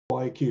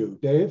YQ.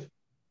 Dave?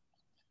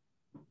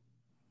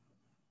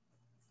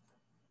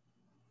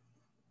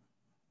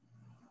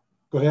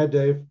 Go ahead,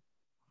 Dave.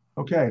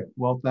 Okay,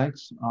 well,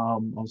 thanks.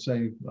 I'll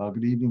say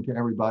good evening to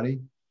everybody.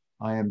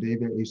 I am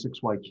Dave at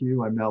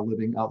AA6YQ. I'm now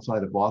living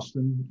outside of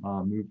Boston,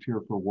 moved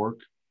here for work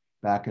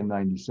back in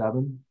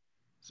 '97.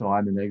 So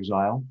I'm in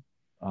exile,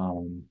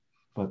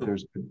 but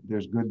there's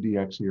good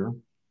DX here.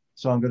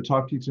 So I'm going to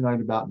talk to you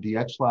tonight about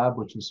DXLab,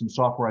 which is some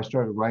software I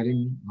started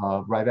writing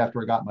right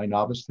after I got my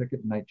novice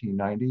ticket in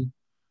 1990,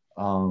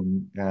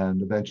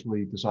 and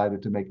eventually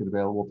decided to make it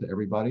available to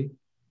everybody.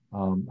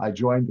 I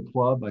joined the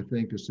club, I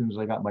think, as soon as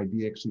I got my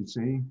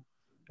DXCC,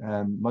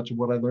 and much of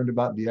what I learned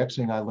about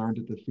DXing, I learned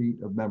at the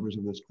feet of members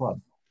of this club.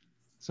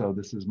 So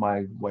this is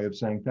my way of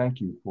saying thank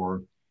you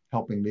for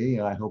helping me,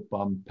 and I hope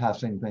I'm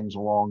passing things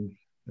along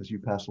as you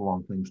pass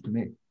along things to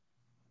me.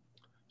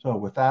 So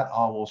with that,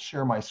 I will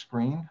share my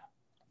screen.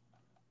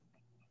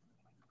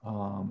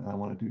 And I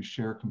want to do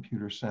share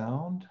computer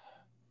sound.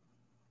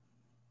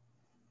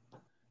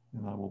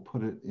 And I will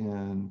put it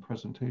in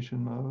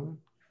presentation mode.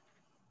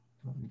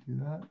 Let me do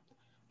that.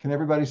 Can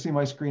everybody see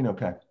my screen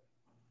okay?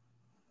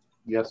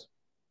 Yes.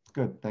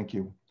 Good, thank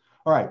you.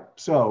 All right,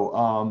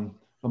 so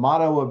the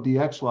motto of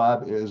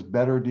DXLab is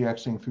better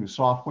DXing through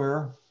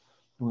software.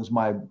 It was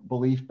my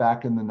belief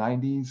back in the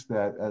 90s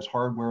that as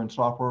hardware and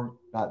software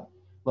got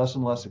less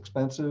and less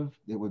expensive,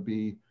 it would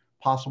be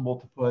possible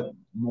to put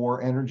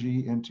more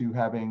energy into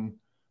having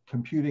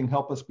computing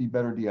help us be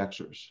better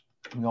DXers.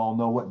 We all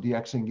know what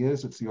DXing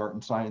is. It's the art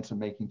and science of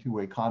making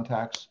two-way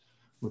contacts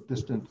with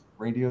distant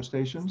radio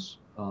stations,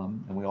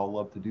 and we all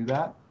love to do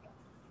that.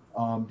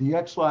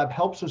 DXLab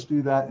helps us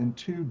do that in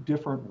two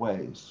different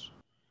ways.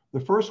 The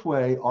first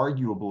way,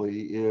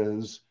 arguably,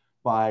 is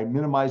by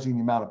minimizing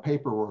the amount of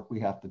paperwork we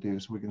have to do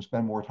so we can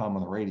spend more time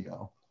on the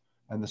radio.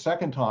 And the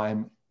second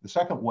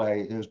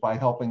way is by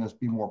helping us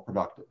be more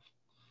productive.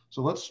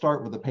 So let's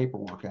start with the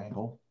paperwork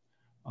angle.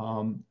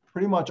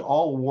 Pretty much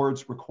all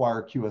awards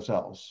require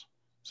QSLs.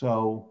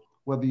 So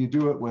whether you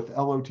do it with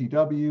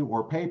LOTW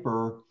or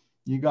paper,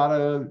 you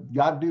gotta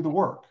do the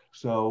work.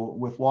 So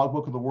with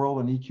Logbook of the World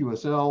and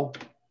EQSL,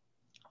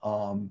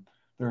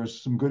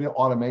 there's some good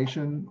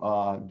automation.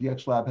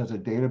 DXLab has a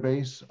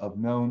database of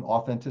known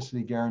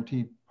authenticity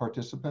guaranteed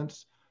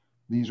participants.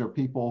 These are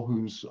people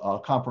whose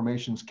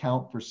confirmations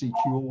count for CQ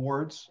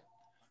awards.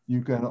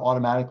 You can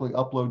automatically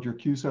upload your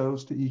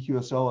QSOs to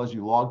EQSL as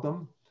you log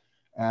them.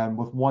 And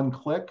with one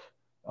click,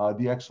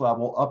 DXLab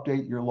will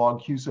update your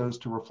log QSOs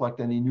to reflect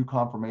any new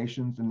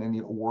confirmations and any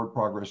award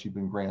progress you've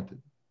been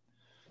granted.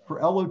 For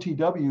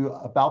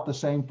LOTW, about the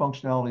same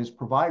functionality is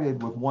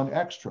provided with one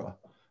extra.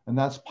 And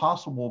that's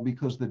possible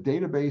because the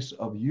database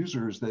of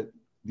users that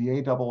the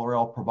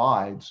ARRL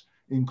provides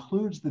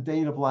includes the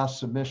date of last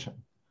submission.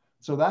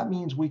 So that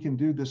means we can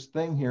do this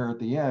thing here at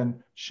the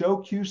end, show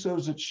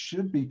QSOs that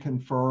should be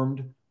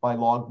confirmed by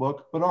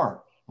Logbook, but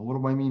aren't. And what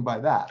do I mean by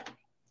that?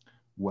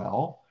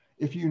 Well,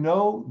 if you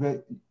know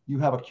that you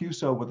have a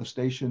QSO with a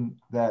station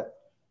that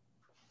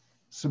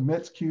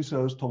submits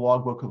QSOs to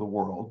Logbook of the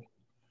World,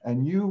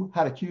 and you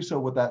had a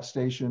QSO with that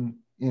station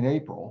in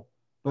April,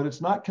 but it's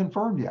not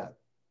confirmed yet.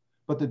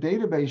 But the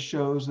database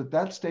shows that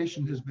that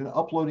station has been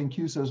uploading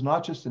QSOs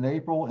not just in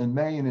April, in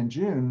May, and in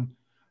June,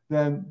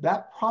 then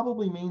that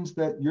probably means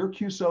that your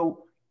QSO,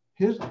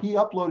 he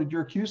uploaded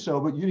your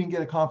QSO, but you didn't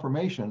get a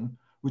confirmation,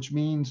 which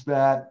means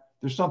that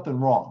there's something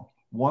wrong.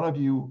 One of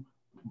you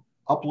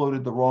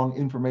uploaded the wrong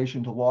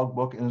information to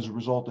Logbook, and as a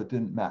result, it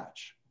didn't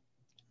match.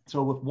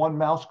 So with one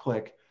mouse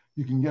click,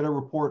 you can get a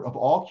report of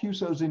all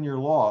QSOs in your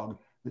log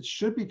that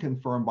should be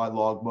confirmed by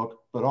Logbook,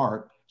 but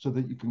aren't, so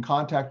that you can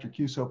contact your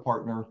QSO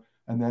partner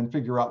and then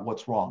figure out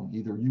what's wrong.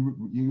 Either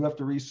you have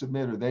to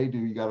resubmit or they do,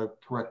 you gotta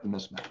correct the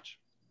mismatch.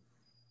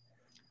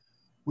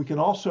 We can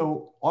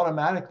also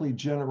automatically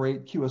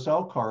generate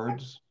QSL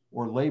cards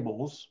or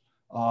labels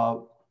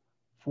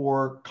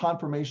for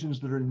confirmations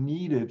that are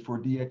needed for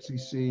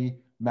DXCC,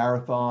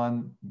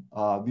 Marathon,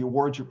 the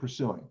awards you're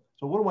pursuing.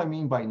 So what do I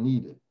mean by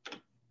needed?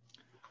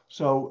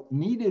 So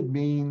needed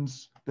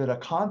means that a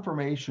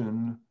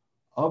confirmation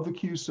of the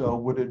QSO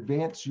would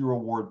advance your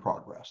award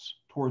progress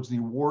towards the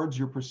awards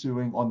you're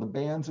pursuing on the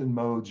bands and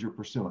modes you're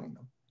pursuing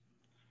them.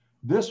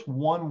 This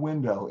one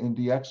window in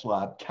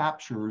DXLab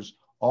captures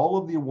all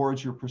of the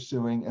awards you're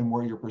pursuing and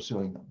where you're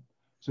pursuing them.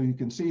 So you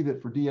can see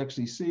that for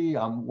DXCC,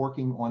 I'm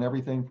working on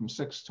everything from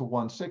 6 to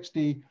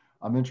 160.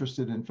 I'm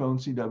interested in phone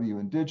CW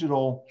and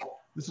digital.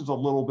 This is a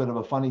little bit of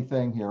a funny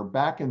thing here.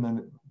 Back in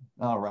the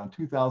around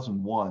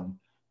 2001,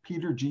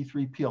 Peter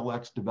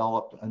G3PLX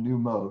developed a new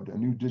mode, a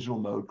new digital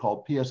mode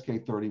called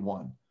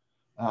PSK31.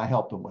 And I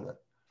helped him with it.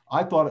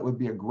 I thought it would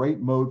be a great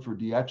mode for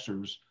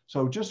DXers.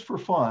 So just for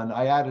fun,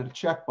 I added a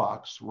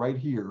checkbox right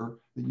here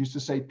that used to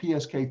say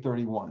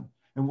PSK31.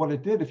 And what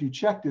it did, if you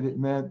checked it, it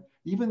meant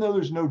even though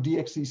there's no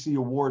DXCC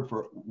award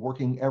for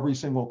working every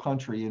single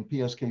country in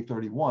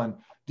PSK31,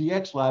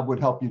 DXLab would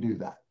help you do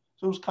that.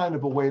 So it was kind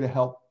of a way to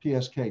help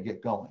PSK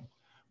get going.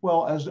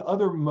 Well, as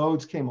other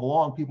modes came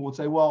along, people would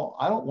say, well,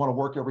 I don't want to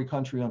work every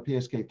country on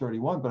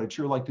PSK31, but I'd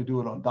sure like to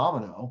do it on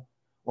Domino.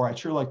 or I'd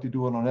sure like to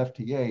do it on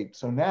FT8.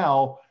 So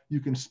now you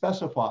can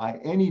specify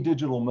any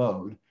digital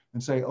mode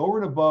and say over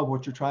and above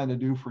what you're trying to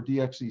do for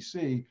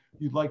DXEC,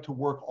 you'd like to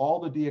work all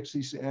the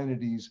DXEC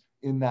entities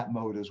in that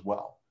mode as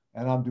well.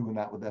 And I'm doing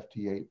that with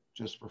FT8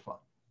 just for fun.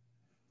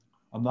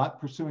 I'm not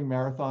pursuing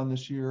marathon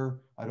this year.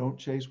 I don't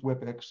chase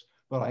WIPIX,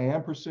 but I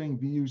am pursuing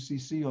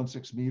VUCC on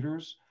 6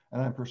 meters,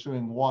 and I'm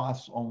pursuing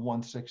WAS on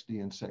 160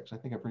 and 6. I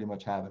think I pretty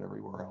much have it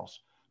everywhere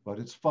else, but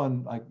it's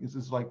fun. This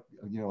is like,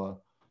 you know,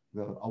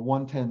 a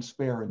 110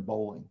 spare in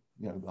bowling,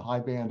 you know, the high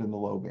band and the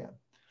low band.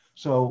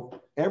 So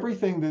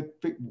everything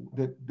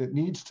that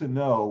needs to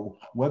know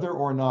whether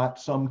or not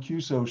some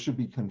QSO should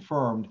be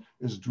confirmed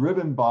is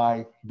driven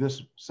by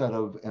this set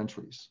of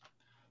entries.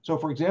 So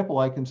for example,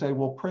 I can say,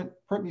 well, print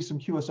me some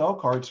QSL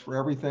cards for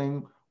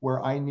everything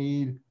where I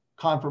need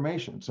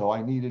confirmation. So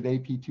I needed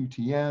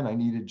AP2TN, I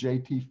needed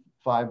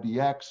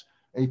JT5DX,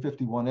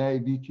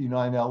 A51A,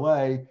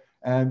 VQ9LA,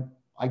 and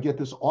I get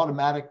this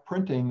automatic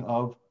printing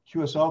of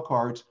QSL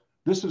cards.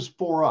 This is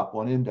 4-up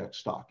on index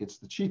stock. It's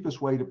the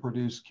cheapest way to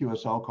produce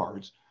QSL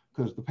cards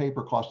because the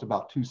paper costs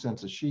about 2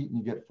 cents a sheet and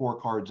you get 4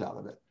 cards out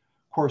of it.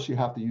 Of course, you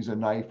have to use a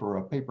knife or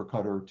a paper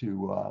cutter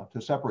to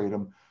separate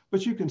them,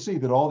 but you can see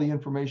that all the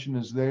information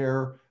is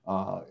there,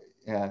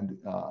 and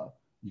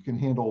you can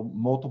handle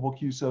multiple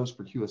QSOs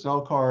for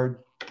QSL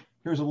card.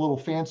 Here's a little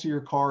fancier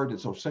card.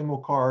 It's a single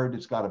card.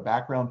 It's got a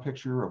background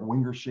picture of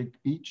Wingershik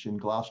Beach in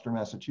Gloucester,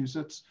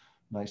 Massachusetts.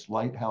 Nice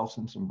lighthouse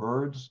and some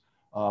birds.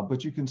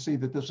 But you can see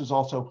that this is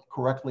also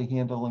correctly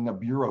handling a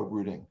bureau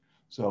routing.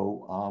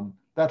 So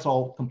that's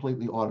all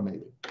completely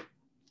automated.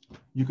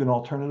 You can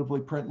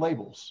alternatively print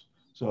labels.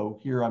 So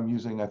here I'm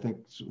using, I think,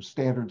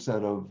 standard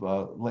set of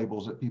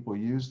labels that people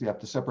use. You have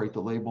to separate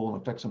the label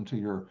and affix them to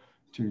your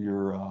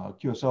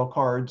QSL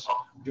cards.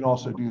 You can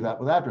also do that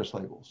with address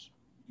labels.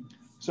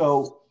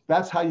 So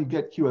that's how you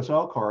get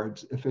QSL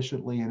cards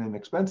efficiently and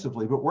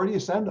inexpensively. But where do you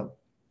send them?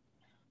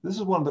 This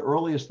is one of the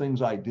earliest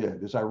things I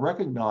did, is I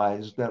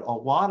recognized that a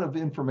lot of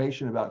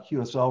information about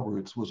QSL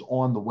routes was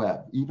on the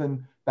web,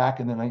 even back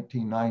in the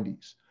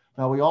 1990s.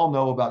 Now, we all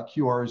know about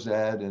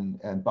QRZ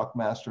and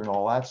Buckmaster and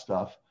all that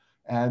stuff.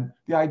 And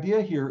the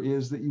idea here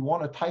is that you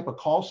want to type a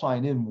call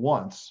sign in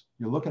once.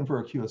 You're looking for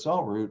a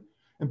QSL route.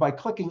 And by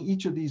clicking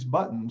each of these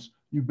buttons,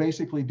 you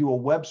basically do a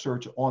web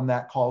search on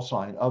that call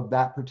sign of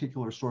that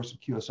particular source of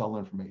QSL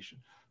information.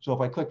 So if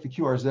I click the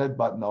QRZ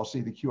button, I'll see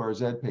the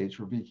QRZ page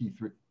for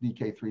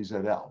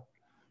VK3ZL.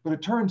 But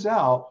it turns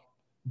out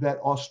that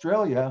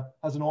Australia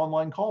has an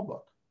online call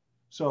book.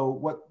 So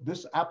what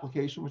this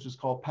application, which is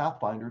called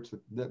Pathfinder, it's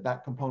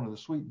that component of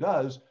the suite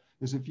does,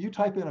 is if you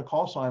type in a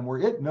call sign where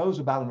it knows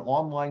about an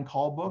online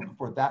call book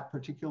for that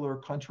particular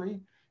country,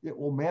 it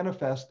will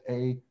manifest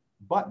a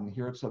button.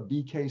 Here it's a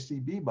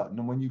BKCB button.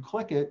 And when you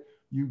click it,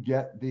 you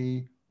get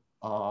the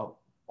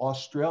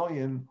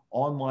Australian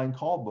online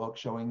call book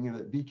showing you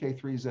that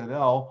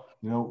VK3ZL,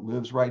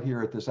 lives right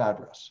here at this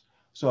address.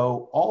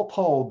 So all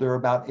told, there are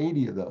about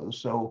 80 of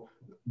those. So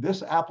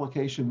this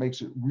application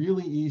makes it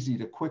really easy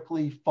to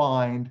quickly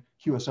find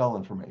QSL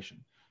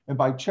information. And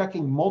by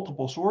checking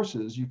multiple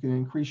sources, you can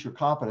increase your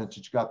confidence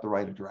that you got the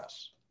right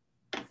address.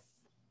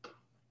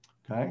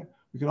 Okay.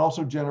 We can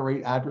also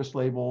generate address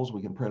labels.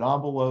 We can print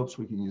envelopes.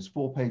 We can use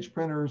full page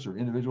printers or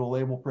individual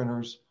label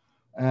printers.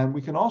 And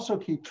we can also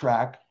keep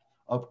track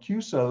of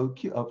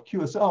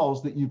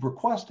QSLs that you've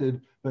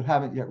requested but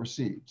haven't yet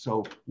received.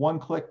 So one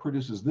click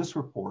produces this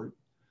report.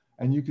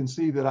 And you can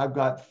see that I've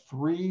got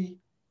 3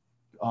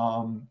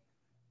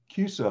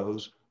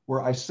 QSOs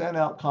where I sent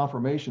out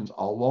confirmations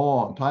a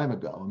long time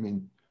ago. I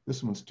mean,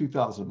 this one's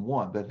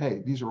 2001, but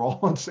hey, these are all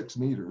on 6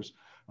 meters.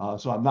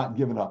 So I'm not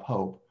giving up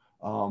hope.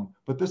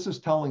 But this is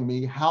telling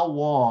me how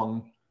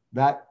long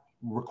that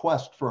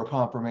request for a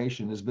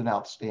confirmation has been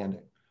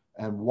outstanding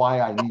and why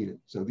I need it.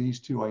 So these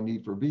 2 I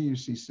need for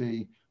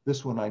VUCC,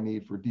 this one I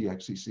need for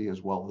DXCC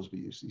as well as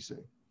VUCC.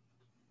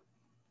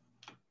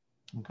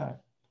 Okay.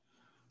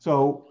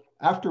 So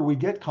after we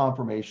get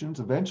confirmations,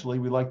 eventually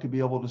we like to be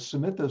able to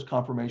submit those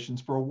confirmations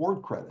for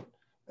award credit.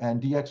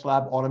 And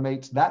DXLab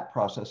automates that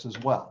process as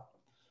well.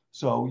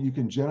 So you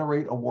can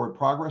generate award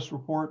progress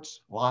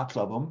reports, lots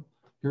of them.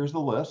 Here's the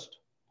list.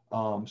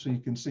 So you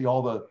can see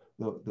all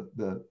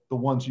the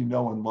ones you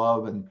know and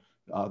love and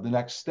the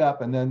next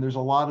step. And then there's a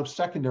lot of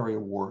secondary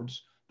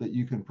awards that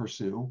you can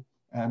pursue.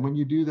 And when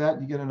you do that,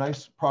 you get a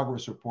nice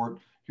progress report.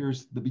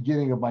 Here's the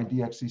beginning of my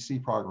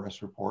DXCC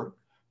progress report.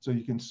 So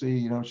you can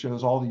see, it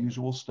shows all the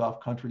usual stuff,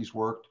 countries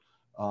worked.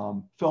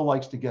 Phil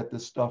likes to get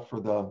this stuff for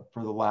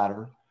the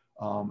ladder.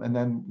 And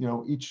then,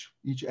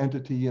 each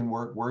entity and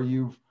where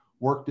you've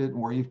worked it and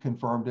where you've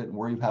confirmed it and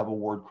where you have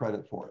award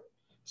credit for it.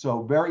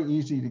 So very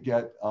easy to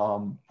get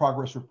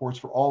progress reports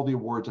for all the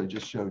awards I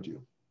just showed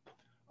you.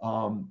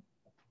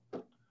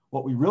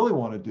 What we really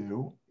want to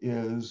do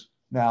is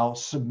now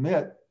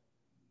submit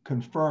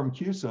confirmed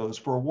QSOs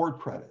for award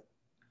credit.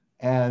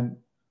 And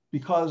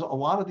because a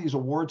lot of these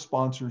award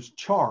sponsors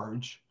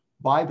charge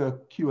by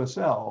the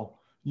QSL,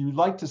 you'd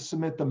like to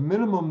submit the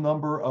minimum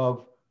number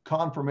of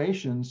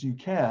confirmations you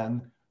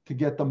can to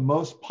get the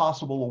most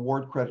possible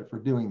award credit for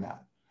doing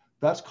that.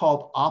 That's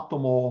called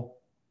optimal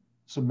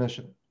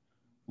submission.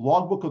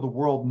 Logbook of the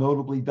World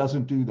notably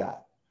doesn't do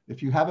that.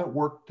 If you haven't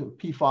worked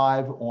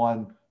P5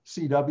 on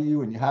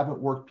CW and you haven't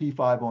worked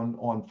P5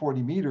 on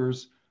 40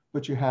 meters,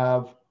 but you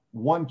have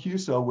one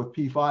QSO with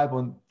P5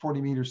 on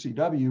 40 meter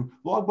CW,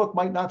 Logbook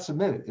might not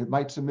submit it. It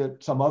might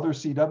submit some other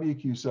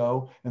CW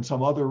QSO and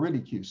some other RIDI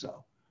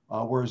QSO.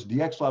 Whereas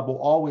DXLab will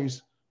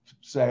always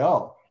say,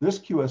 oh, this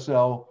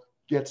QSL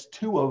gets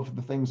two of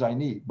the things I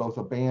need, both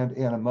a band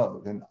and a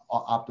mode, and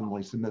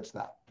optimally submits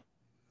that.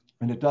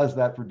 And it does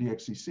that for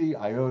DXCC,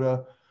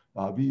 IOTA,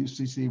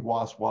 VUCC,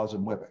 WAS, WAS,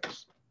 and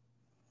WIPX.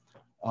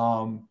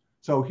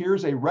 So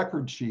here's a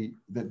record sheet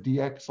that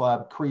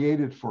DXLab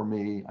created for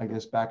me, I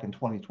guess back in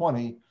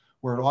 2020,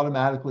 where it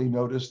automatically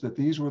noticed that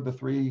these were the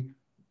 3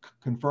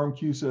 confirmed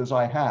QSOs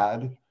I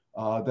had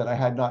that I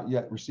had not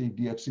yet received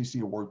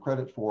DXCC award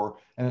credit for,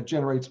 and it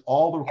generates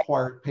all the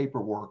required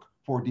paperwork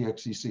for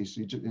DXCC,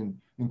 so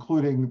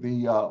including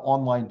the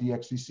online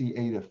DXCC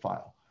ADIF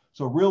file.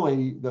 So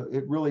really,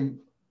 it really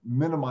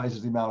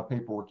minimizes the amount of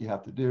paperwork you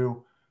have to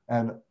do.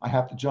 And I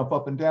have to jump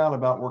up and down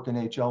about working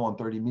HL on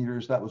 30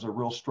 meters. That was a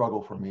real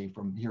struggle for me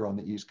from here on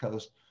the East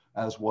Coast,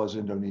 as was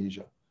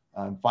Indonesia.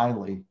 And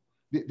finally,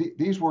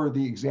 these were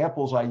the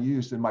examples I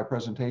used in my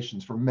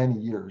presentations for many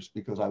years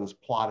because I was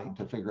plotting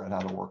to figure out how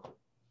to work them.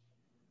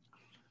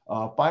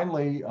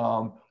 Finally,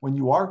 when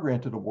you are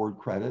granted award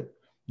credit,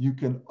 you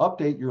can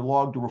update your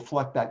log to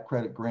reflect that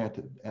credit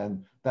granted.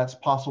 And that's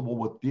possible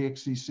with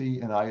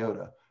DXCC and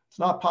IOTA. It's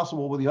not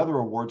possible with the other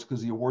awards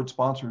because the award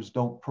sponsors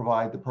don't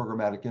provide the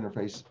programmatic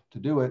interface to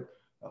do it.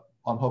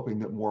 I'm hoping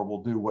that more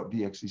will do what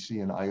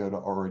DXCC and IOTA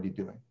are already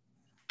doing.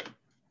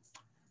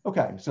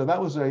 Okay, so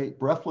that was a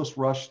breathless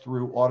rush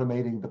through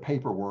automating the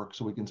paperwork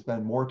so we can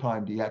spend more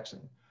time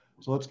DXing.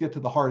 So let's get to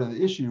the heart of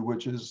the issue,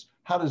 which is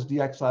how does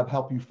DXLab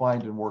help you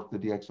find and work the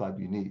DXLab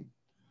you need?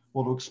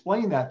 Well, to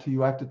explain that to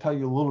you, I have to tell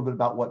you a little bit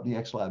about what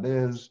DXLab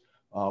is,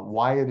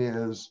 why it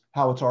is,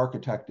 how it's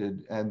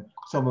architected, and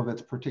some of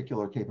its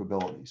particular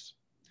capabilities.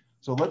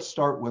 So let's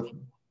start with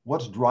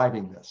what's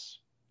driving this.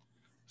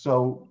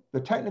 So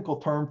the technical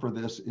term for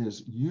this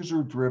is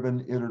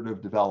user-driven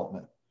iterative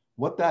development.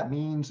 What that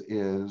means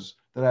is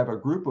that I have a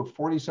group of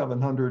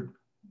 4,700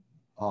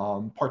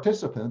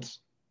 participants,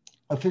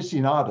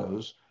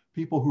 aficionados,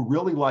 people who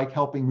really like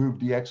helping move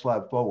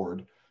DXLab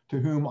forward, to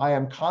whom I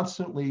am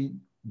constantly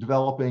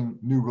developing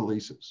new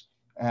releases.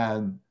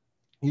 And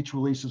each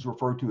release is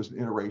referred to as an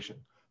iteration.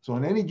 So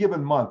in any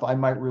given month, I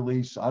might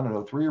release, I don't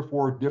know, 3 or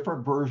 4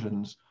 different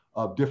versions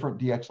of different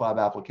DXLab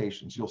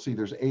applications. You'll see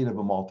there's 8 of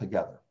them all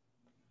together.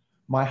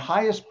 My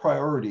highest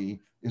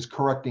priority is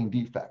correcting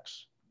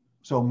defects.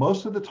 So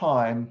most of the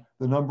time,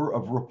 the number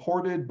of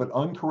reported but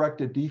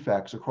uncorrected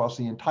defects across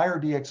the entire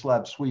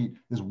DXLab suite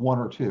is 1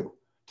 or 2.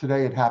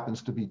 Today, it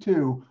happens to be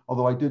 2,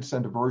 although I did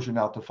send a version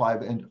out to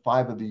 5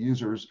 of the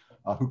users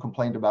who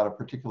complained about a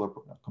particular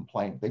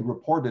complaint. They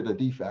reported a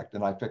defect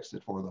and I fixed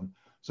it for them.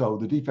 So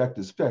the defect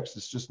is fixed,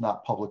 it's just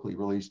not publicly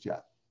released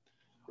yet.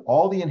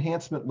 All the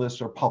enhancement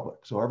lists are public,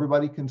 so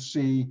everybody can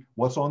see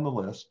what's on the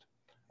list.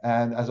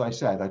 And as I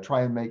said, I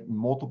try and make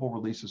multiple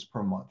releases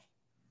per month.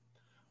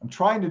 I'm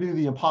trying to do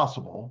the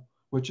impossible,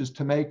 which is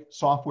to make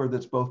software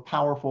that's both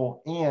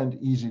powerful and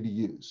easy to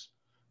use.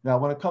 Now,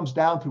 when it comes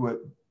down to it,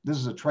 this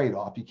is a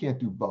trade-off. You can't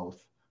do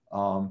both.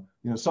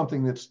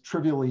 Something that's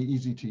trivially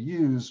easy to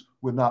use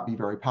would not be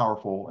very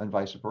powerful and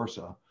vice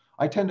versa.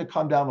 I tend to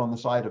come down on the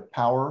side of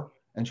power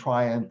and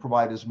try and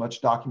provide as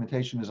much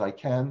documentation as I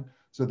can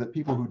so that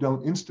people who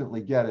don't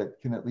instantly get it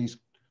can at least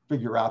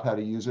figure out how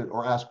to use it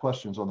or ask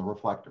questions on the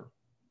reflector.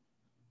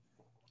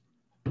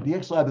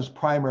 DXLab is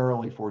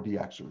primarily for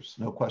DXers,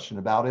 no question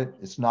about it.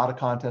 It's not a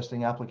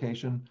contesting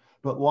application,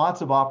 but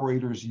lots of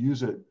operators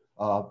use it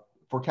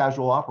for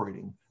casual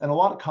operating. And a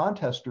lot of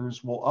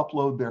contesters will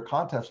upload their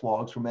contest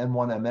logs from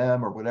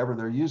N1MM or whatever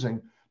they're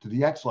using to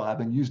DXLab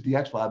and use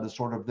DXLab as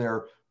sort of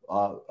their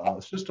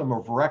system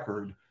of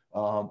record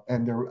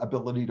and their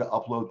ability to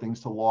upload things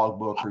to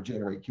Logbook or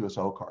generate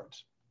QSO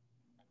cards.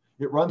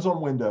 It runs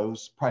on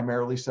Windows,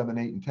 primarily 7,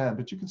 8, and 10,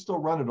 but you can still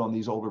run it on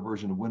these older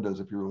versions of Windows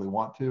if you really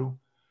want to.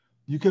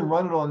 You can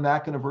run it on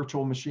Mac in a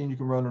virtual machine. You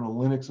can run it on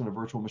Linux in a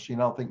virtual machine.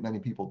 I don't think many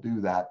people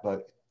do that,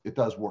 but it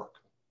does work.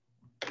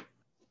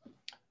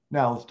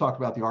 Now let's talk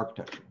about the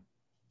architecture.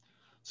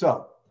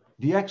 So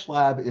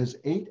DXLab is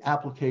 8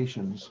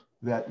 applications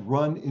that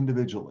run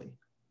individually,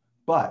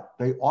 but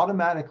they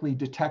automatically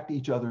detect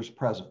each other's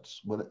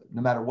presence,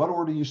 no matter what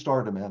order you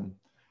start them in.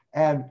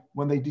 And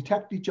when they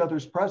detect each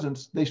other's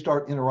presence, they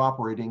start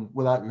interoperating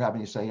without you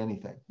having to say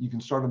anything. You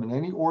can start them in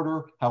any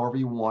order, however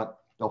you want.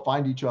 They'll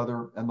find each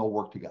other and they'll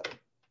work together.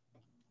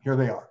 Here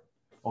they are.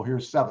 Oh,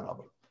 here's 7 of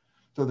them.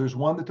 So there's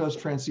one that does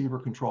transceiver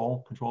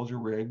control, controls your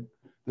rig.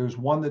 There's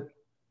one that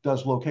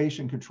does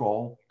location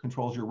control,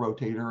 controls your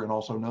rotator, and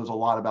also knows a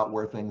lot about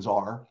where things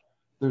are.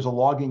 There's a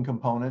logging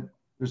component.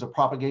 There's a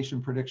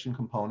propagation prediction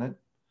component.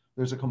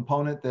 There's a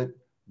component that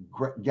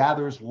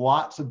gathers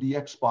lots of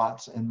DX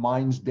spots and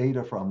mines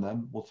data from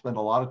them. We'll spend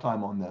a lot of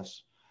time on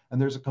this.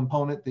 And there's a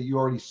component that you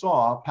already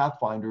saw,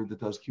 Pathfinder, that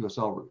does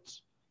QSL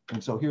routes.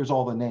 And so here's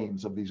all the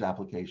names of these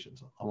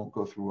applications. I won't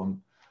go through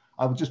them.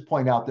 I would just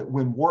point out that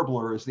Wind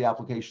Warbler is the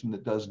application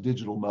that does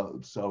digital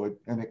modes. So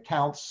it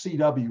counts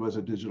CW as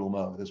a digital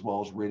mode as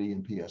well as RTTY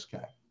and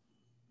PSK.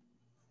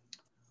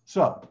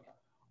 So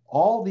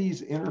all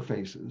these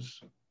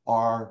interfaces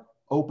are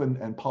open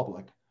and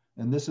public.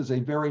 And this is a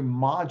very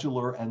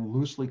modular and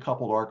loosely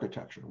coupled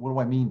architecture. What do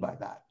I mean by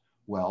that?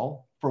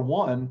 Well, for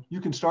one, you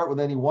can start with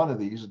any one of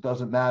these, it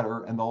doesn't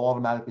matter, and they'll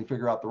automatically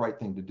figure out the right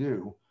thing to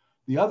do.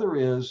 The other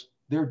is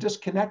they're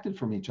disconnected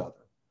from each other.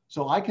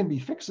 So I can be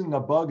fixing a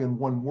bug in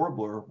Wind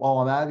Warbler while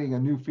I'm adding a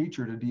new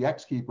feature to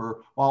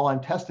DXkeeper while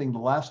I'm testing the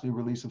last new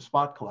release of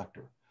Spot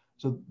Collector.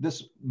 So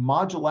this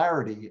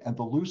modularity and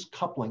the loose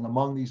coupling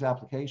among these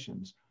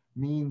applications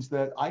means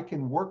that I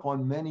can work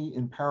on many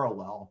in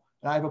parallel.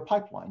 And I have a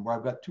pipeline where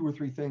I've got 2 or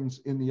 3 things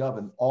in the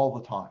oven all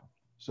the time.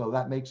 So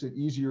that makes it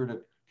easier to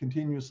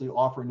continuously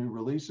offer new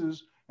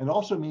releases. And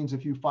also means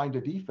if you find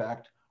a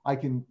defect, I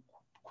can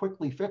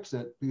quickly fix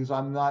it because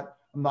I'm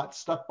not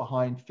stuck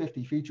behind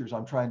 50 features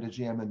I'm trying to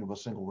jam into a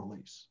single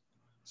release.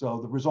 So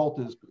the result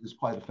is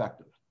quite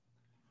effective.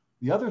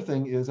 The other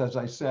thing is, as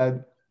I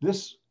said,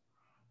 this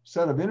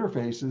set of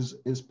interfaces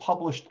is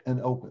published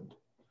and opened.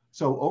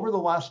 So over the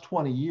last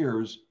 20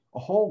 years, a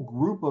whole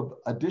group of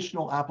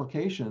additional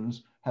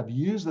applications have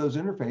used those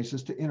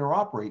interfaces to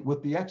interoperate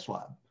with the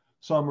DXLab.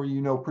 Some are,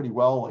 you know, pretty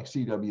well, like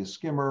CW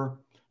Skimmer.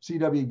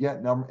 CW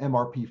Get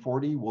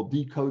MRP40 will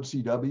decode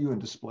CW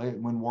and display it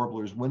in Wind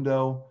Warbler's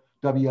window.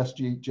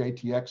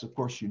 WSJTX, of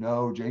course, you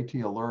know,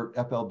 JT Alert,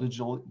 FL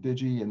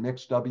Digi, and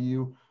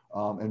MixW,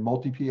 and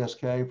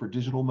Multi-PSK for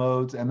digital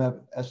modes,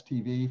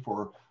 MFSTV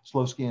for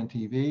slow scan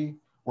TV,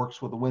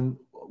 works with the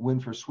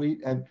Wind for Suite.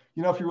 And,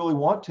 you know, if you really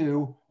want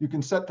to, you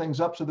can set things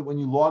up so that when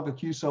you log a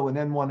QSO in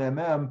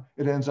N1MM,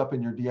 it ends up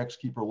in your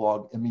DXkeeper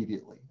log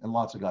immediately. And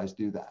lots of guys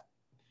do that.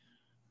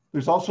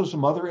 There's also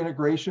some other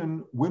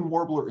integration. Wind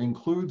Warbler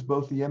includes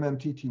both the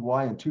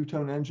MMTTY and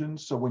two-tone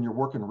engines. So when you're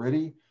working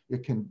RTTY,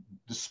 it can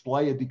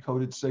display a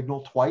decoded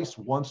signal twice,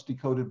 once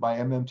decoded by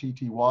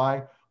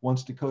MMTTY,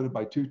 once decoded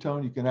by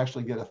two-tone. You can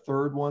actually get a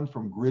third one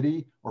from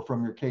RTTY or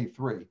from your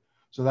K3.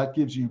 So that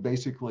gives you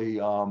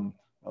basically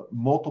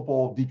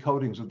multiple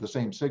decodings of the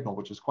same signal,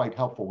 which is quite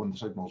helpful when the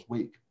signal is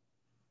weak.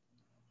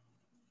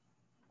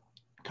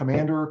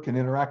 Commander can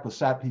interact with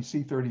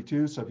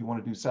SAT-PC32. So if you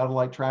want to do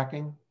satellite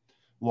tracking,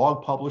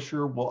 Log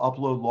Publisher will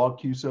upload log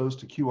QSOs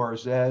to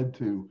QRZ,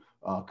 to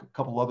a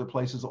couple other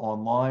places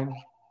online.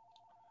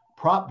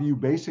 Prop View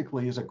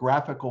basically is a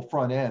graphical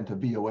front end to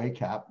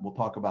VOACAP. We'll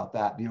talk about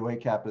that.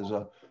 VOACAP is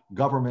a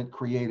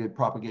government-created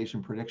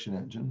propagation prediction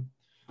engine.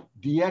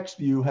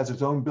 DXView has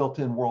its own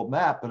built-in world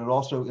map, but it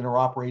also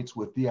interoperates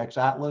with DX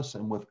Atlas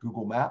and with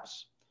Google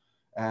Maps.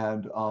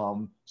 And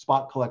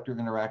Spot Collector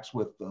interacts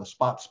with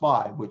Spot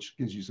Spy, which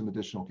gives you some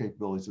additional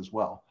capabilities as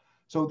well.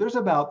 So there's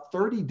about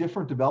 30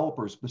 different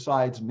developers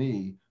besides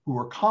me who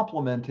are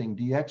complementing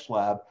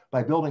DXLab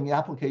by building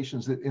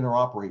applications that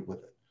interoperate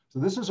with it. So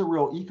this is a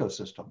real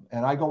ecosystem.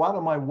 And I go out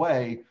of my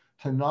way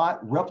to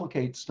not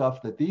replicate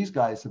stuff that these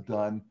guys have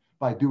done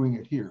by doing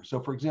it here. So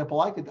for example,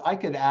 I could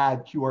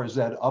add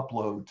QRZ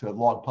upload to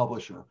Log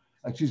Publisher,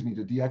 excuse me,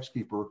 to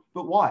DXkeeper,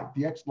 but why?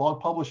 Log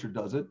Publisher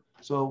does it,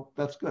 so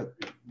that's good.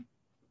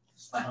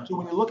 So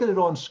when you look at it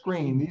on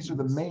screen, these are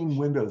the main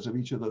windows of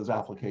each of those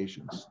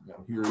applications. You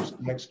know, here's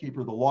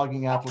DXkeeper, the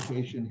logging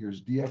application.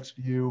 Here's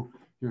DXView.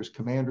 Here's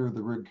Commander,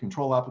 the rig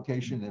control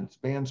application and its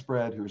band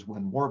spread. Here's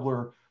Wind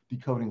Warbler,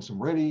 decoding some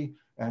RTTY.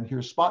 And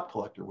here's Spot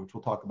Collector, which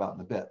we'll talk about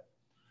in a bit.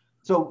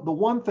 So the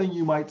one thing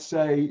you might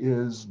say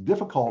is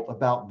difficult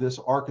about this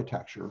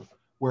architecture,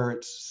 where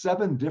it's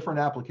 7 different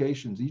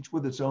applications, each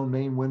with its own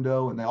main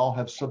window, and they all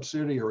have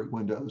subsidiary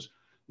windows,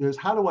 is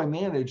how do I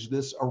manage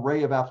this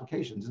array of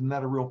applications? Isn't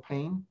that a real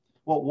pain?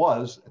 Well, it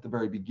was at the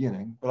very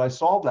beginning, but I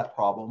solved that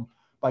problem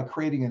by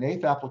creating an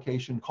 8th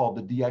application called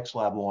the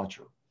DXLab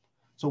launcher.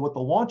 So what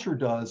the launcher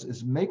does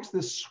is makes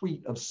this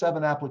suite of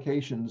 7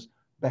 applications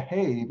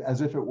behave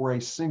as if it were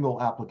a single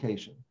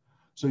application.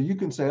 So you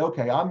can say,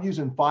 okay, I'm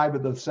using 5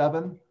 of the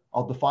 7.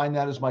 I'll define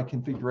that as my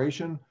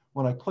configuration.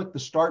 When I click the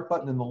start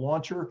button in the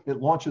launcher, it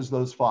launches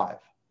those 5.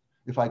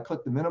 If I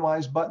click the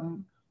minimize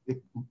button,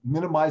 it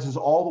minimizes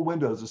all the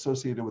windows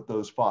associated with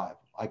those 5.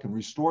 I can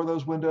restore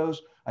those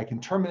windows. I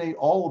can terminate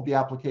all of the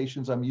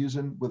applications I'm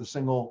using with a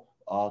single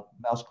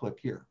mouse click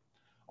here.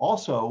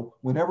 Also,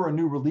 whenever a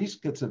new release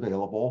gets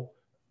available,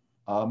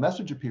 a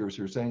message appears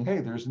here saying,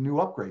 hey, there's new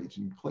upgrades.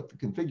 You can click the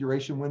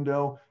configuration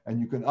window and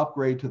you can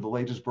upgrade to the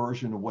latest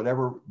version of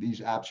whatever these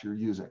apps you're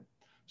using.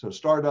 So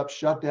startup,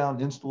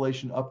 shutdown,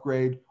 installation,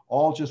 upgrade,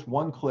 all just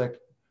one click.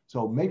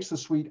 So it makes the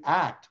suite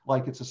act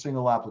like it's a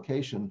single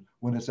application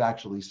when it's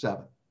actually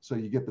 7. So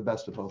you get the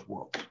best of both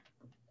worlds.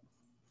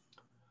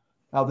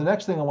 Now, the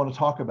next thing I want to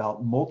talk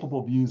about,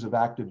 multiple views of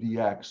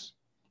ActiveDX.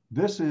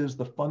 This is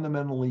the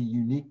fundamentally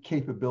unique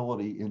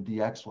capability in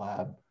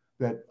DXLab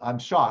that I'm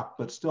shocked,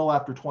 but still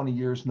after 20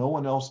 years, no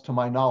one else to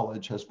my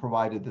knowledge has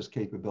provided this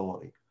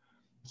capability.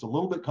 It's a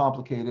little bit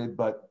complicated,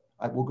 but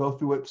I will go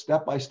through it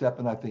step by step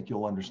and I think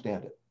you'll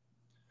understand it.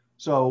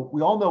 So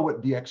we all know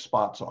what DX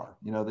spots are.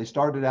 You know, they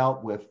started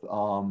out with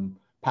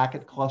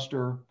packet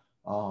cluster.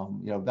 You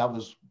know, that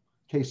was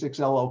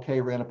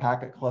K6LLK ran a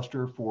packet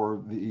cluster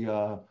for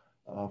the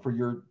for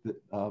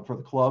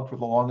the club for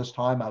the longest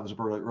time. I was a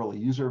very early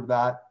user of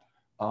that.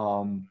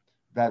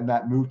 Then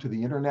that moved to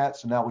the internet.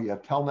 So now we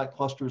have telnet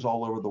clusters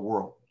all over the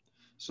world.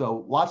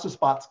 So lots of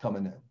spots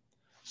coming in.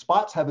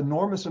 Spots have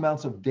enormous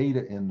amounts of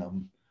data in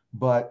them,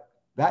 but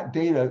that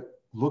data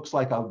looks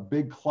like a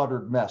big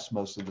cluttered mess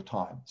most of the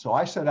time. So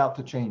I set out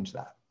to change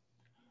that.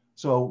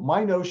 So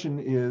my notion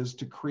is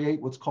to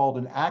create what's called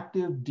an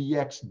active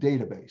DX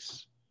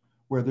database,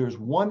 where there's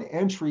one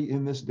entry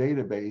in this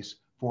database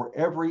for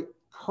every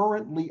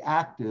currently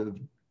active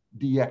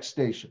DX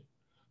station.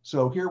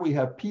 So here we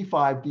have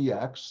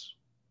P5DX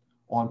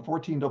on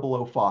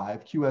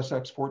 14005,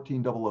 QSX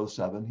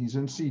 14007. He's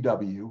in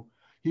CW.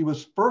 He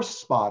was first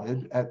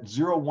spotted at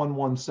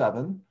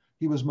 0117.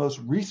 He was most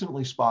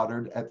recently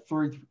spotted at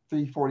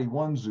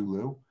 341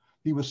 Zulu.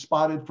 He was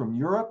spotted from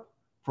Europe,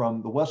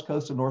 from the west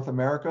coast of North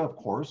America, of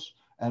course,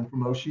 and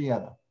from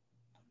Oceania.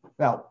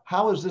 Now,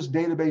 how is this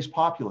database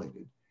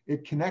populated?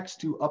 It connects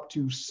to up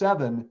to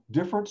 7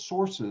 different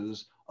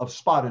sources of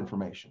spot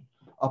information,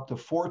 up to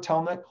 4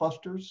 telnet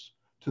clusters,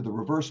 to the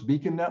reverse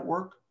beacon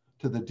network,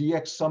 to the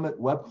DX Summit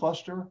web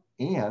cluster,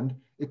 and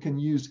it can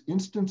use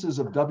instances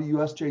of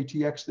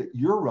WSJTX that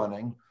you're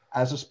running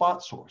as a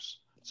spot source.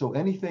 So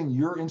anything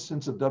your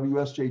instance of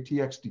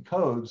WSJTX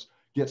decodes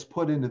gets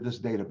put into this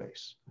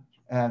database.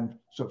 And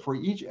so for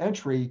each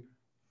entry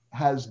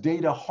has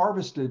data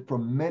harvested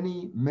from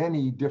many,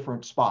 many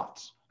different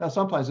spots. Now,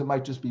 sometimes it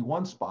might just be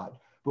one spot,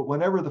 but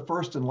whenever the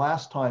first and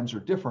last times are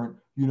different,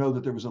 you know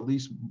that there was at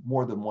least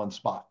more than one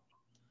spot.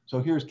 So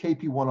here's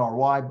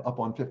KP1RY up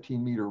on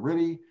 15-meter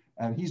RIDI,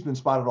 and he's been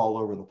spotted all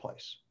over the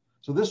place.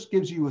 So this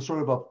gives you a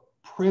sort of a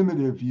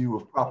primitive view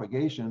of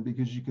propagation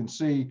because you can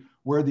see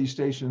where these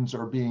stations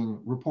are being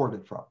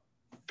reported from.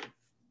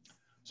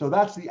 So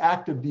that's the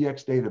active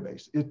DX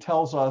database. It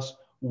tells us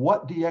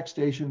what DX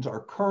stations are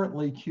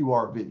currently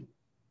QRV.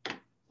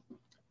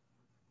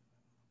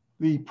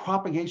 The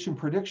propagation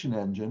prediction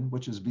engine,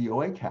 which is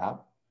VOACAP,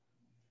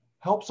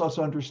 helps us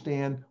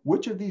understand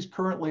which of these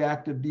currently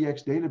active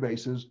DX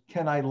databases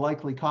can I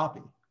likely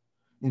copy.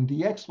 In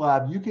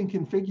DXLab, you can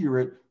configure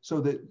it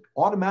so that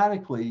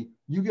automatically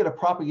you get a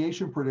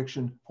propagation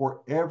prediction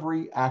for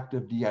every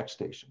active DX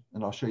station.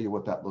 And I'll show you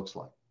what that looks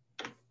like.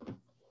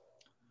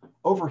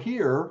 Over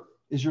here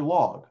is your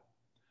log.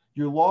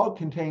 Your log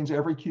contains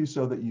every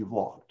QSO that you've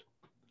logged,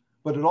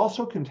 but it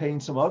also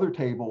contains some other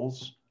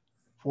tables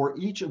for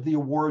each of the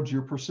awards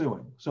you're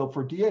pursuing. So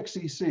for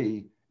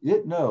DXCC,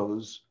 it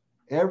knows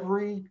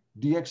every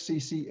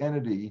DXCC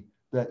entity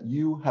that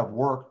you have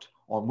worked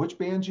on, which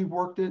bands you've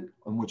worked it,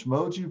 on which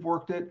modes you've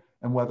worked it,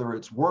 and whether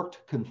it's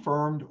worked,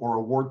 confirmed, or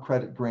award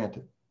credit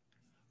granted.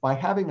 By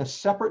having a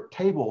separate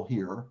table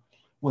here,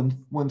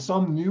 when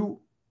some new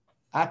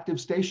active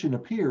station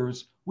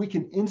appears, we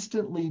can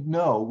instantly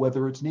know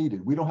whether it's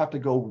needed. We don't have to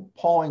go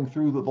pawing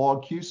through the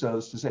log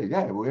QSOs to say,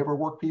 yeah, have we ever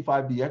worked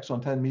P5DX on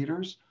 10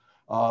 meters?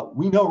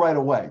 We know right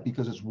away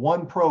because it's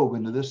one probe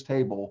into this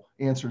table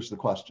answers the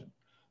question.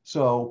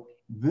 So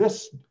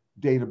this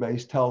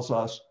database tells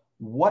us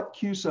what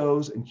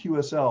QSOs and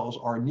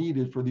QSLs are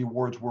needed for the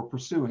awards we're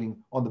pursuing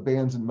on the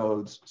bands and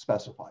modes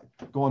specified.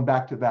 Going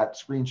back to that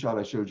screenshot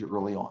I showed you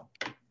early on.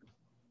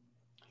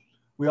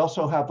 We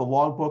also have the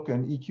logbook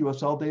and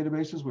EQSL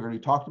databases. We already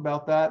talked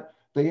about that.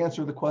 They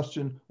answer the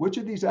question, which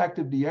of these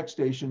active DX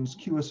stations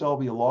QSL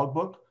via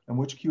logbook and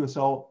which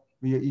QSL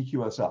via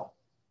EQSL?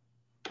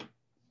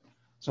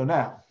 So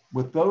now,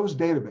 with those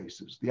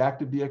databases, the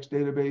active DX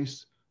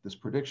database, this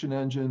prediction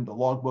engine, the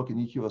logbook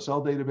and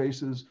EQSL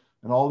databases,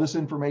 and all this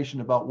information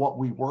about what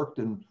we worked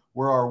and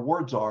where our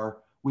awards are,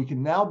 we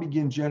can now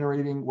begin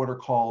generating what are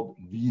called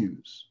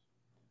views.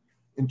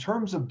 In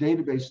terms of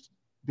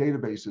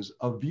databases,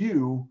 a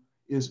view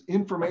is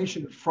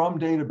information from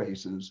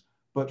databases,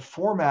 but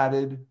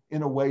formatted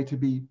in a way to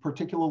be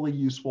particularly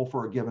useful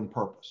for a given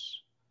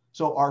purpose.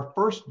 So our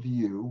first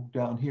view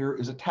down here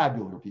is a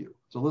tabular view.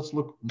 So let's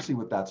look and see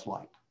what that's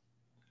like.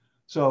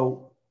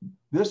 So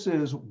this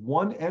is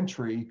one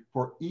entry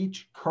for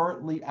each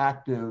currently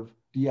active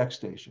DX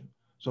station.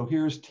 So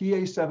here's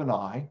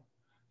TA7I,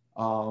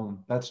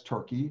 that's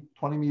Turkey,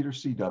 20 meter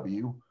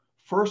CW,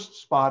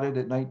 first spotted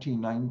at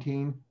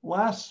 1919,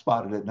 last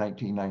spotted at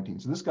 1919.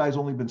 So this guy's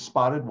only been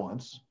spotted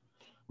once.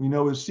 We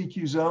know his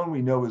CQ zone,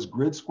 we know his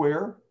grid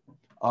square,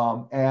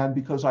 and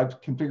because I've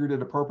configured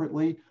it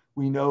appropriately,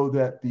 we know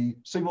that the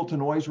signal to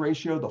noise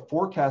ratio, the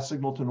forecast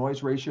signal to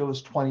noise ratio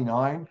is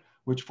 29,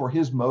 which for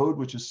his mode,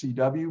 which is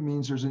CW,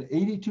 means there's an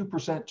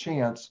 82%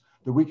 chance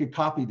that we could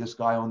copy this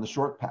guy on the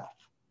short path.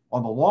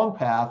 On the long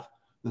path,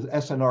 the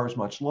SNR is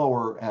much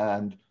lower,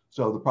 and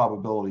so the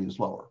probability is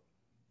lower.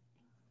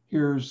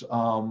 Here's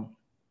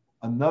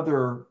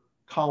another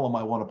column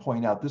I want to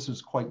point out. This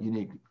is quite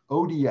unique.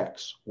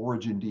 ODX,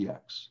 origin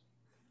DX.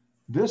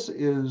 This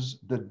is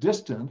the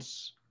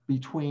distance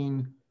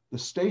between the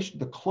station,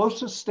 the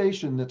closest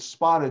station that's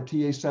spotted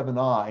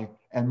TA7I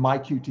and my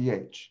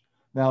QTH.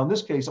 Now, in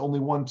this case, only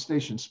one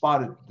station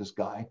spotted this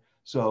guy.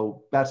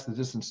 So that's the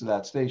distance to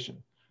that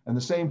station. And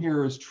the same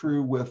here is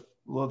true with,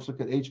 let's look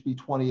at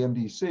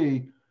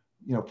HB20MDC,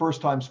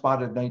 first time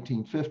spotted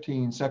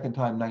 1915, second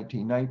time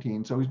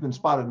 1919. So he's been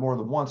spotted more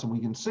than once, and we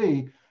can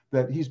see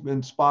that he's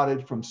been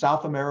spotted from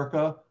South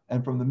America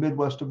and from the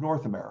Midwest of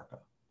North America.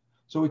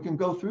 So we can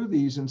go through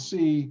these and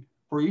see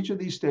for each of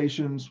these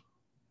stations,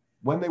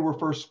 when they were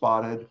first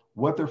spotted,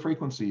 what their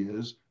frequency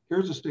is.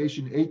 Here's a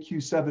station,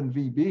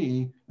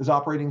 AQ7VB is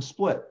operating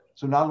split.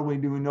 So not only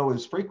do we know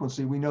his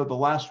frequency, we know the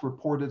last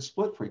reported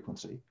split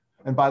frequency.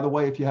 And by the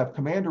way, if you have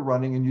Commander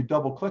running and you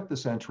double click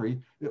this entry,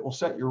 it will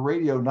set your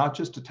radio not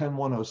just to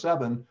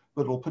 10107,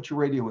 but it'll put your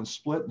radio in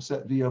split and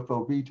set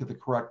VFOB to the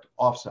correct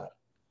offset.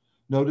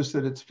 Notice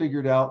that it's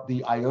figured out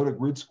the IOTA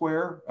grid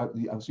square,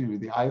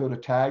 the IOTA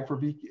tag for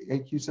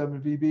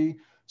AQ7VB.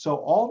 So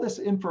all this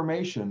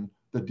information,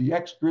 the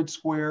DX grid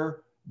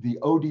square, the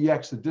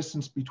ODX, the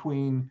distance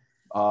between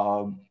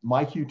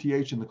my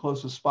QTH and the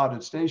closest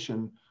spotted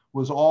station,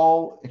 was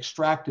all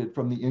extracted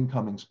from the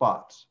incoming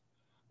spots.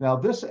 Now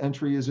this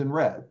entry is in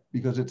red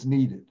because it's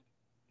needed.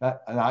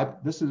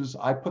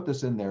 I put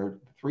this in there.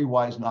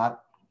 3Y is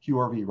not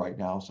QRV right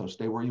now, so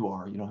stay where you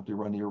are. You don't have to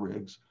run your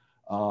rigs.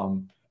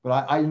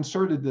 But I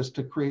inserted this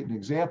to create an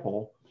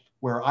example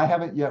where I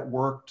haven't yet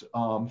worked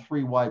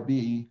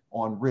 3YB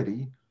on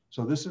RTTY.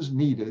 So this is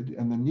needed,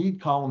 and the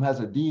need column has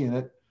a D in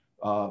it,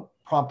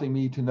 prompting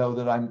me to know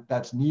that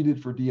that's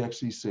needed for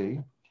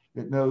DXCC.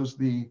 It knows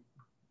the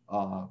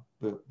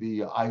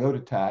IOTA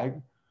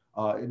tag.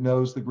 It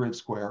knows the grid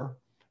square.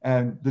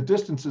 And the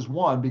distance is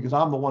 1 because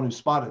I'm the one who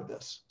spotted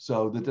this.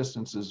 So the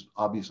distance is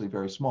obviously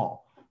very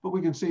small. But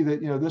we can see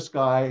that, this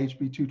guy,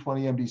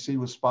 HB220MDC,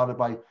 was spotted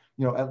by,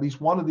 at least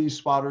one of these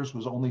spotters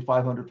was only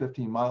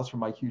 515 miles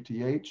from my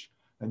QTH.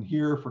 And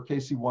here for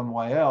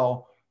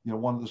KC1YL,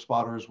 one of the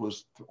spotters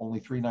was only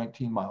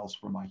 319 miles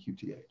from my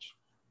QTH.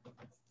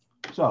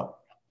 So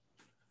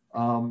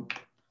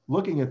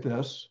looking at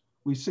this,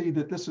 we see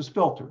that this is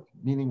filtered,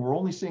 meaning we're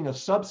only seeing a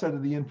subset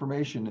of the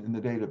information in the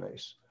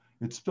database.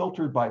 It's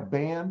filtered by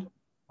band,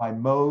 by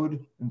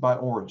mode, and by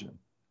origin.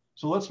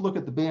 So let's look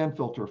at the band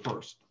filter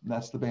first, and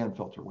that's the band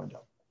filter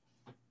window.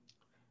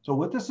 So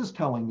what this is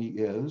telling me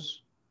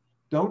is,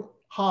 don't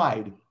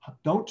hide,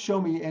 don't show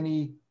me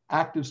any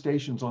active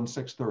stations on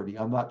 630.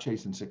 I'm not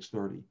chasing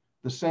 630.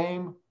 The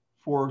same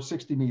for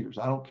 60 meters.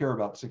 I don't care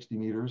about 60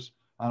 meters.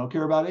 I don't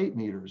care about 8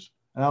 meters.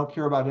 And I don't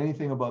care about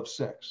anything above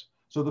 6.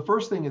 So the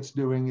first thing it's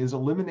doing is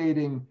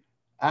eliminating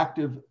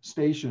active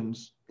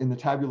stations in the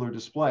tabular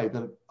display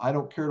that I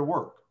don't care to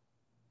work.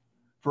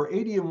 For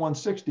 80 and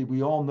 160,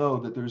 we all know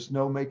that there's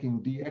no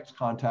making DX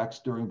contacts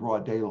during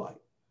broad daylight.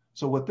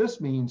 So what this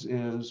means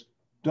is,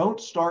 don't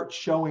start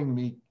showing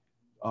me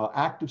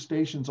active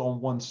stations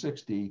on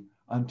 160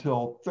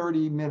 until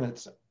 30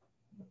 minutes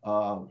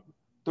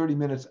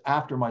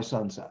after my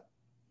sunset.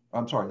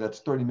 I'm sorry, that's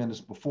 30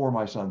 minutes before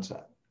my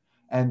sunset.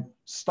 And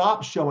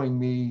stop showing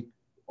me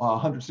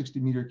 160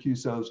 meter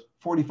QSOs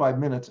 45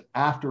 minutes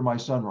after my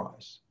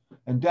sunrise.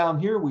 And down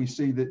here, we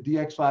see that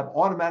DXLab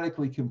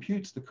automatically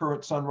computes the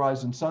current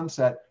sunrise and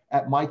sunset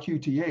at my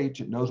QTH.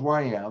 It knows where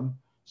I am.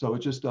 So it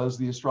just does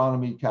the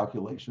astronomy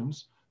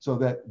calculations so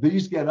that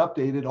these get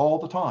updated all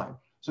the time.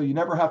 So you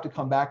never have to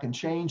come back and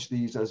change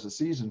these as the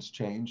seasons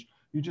change.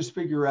 You just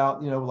figure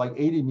out, like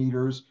 80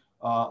 meters,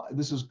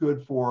 this is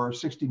good for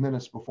 60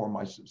 minutes before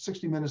my sunset,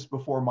 60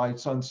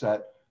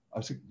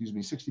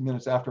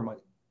 minutes after my,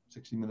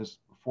 60 minutes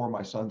before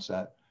my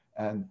sunset,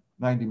 and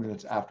 90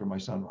 minutes after my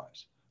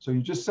sunrise. So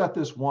you just set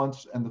this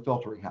once and the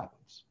filtering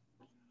happens.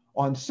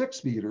 On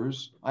 6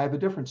 meters, I have a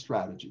different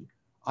strategy.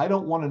 I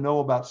don't want to know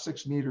about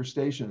 6 meter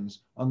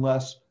stations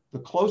unless the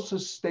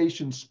closest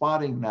station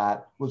spotting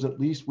that was at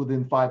least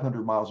within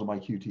 500 miles of my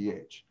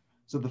QTH.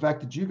 So the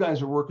fact that you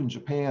guys are working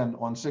Japan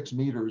on 6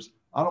 meters,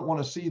 I don't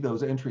want to see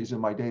those entries in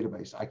my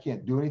database. I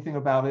can't do anything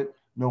about it.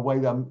 No way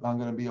that I'm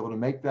going to be able to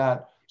make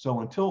that. So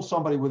until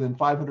somebody within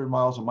 500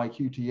 miles of my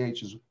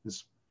QTH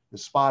is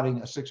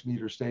spotting a 6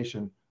 meter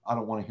station, I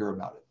don't want to hear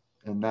about it.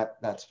 And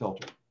that's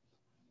filtered.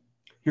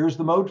 Here's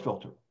the mode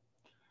filter.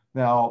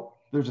 Now,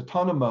 there's a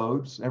ton of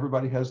modes.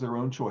 Everybody has their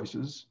own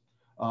choices.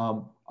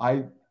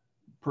 I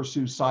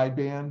pursue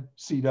sideband,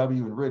 CW,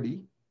 and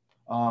RTTY.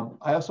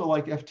 I also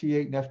like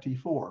FT8 and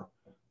FT4.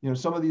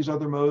 Some of these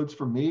other modes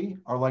for me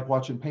are like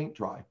watching paint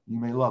dry. You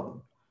may love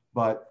them,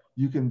 but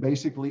you can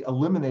basically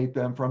eliminate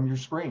them from your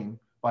screen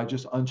by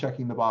just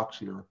unchecking the box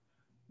here.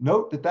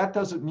 Note that that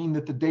doesn't mean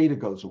that the data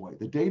goes away.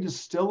 The data is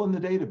still in the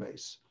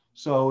database.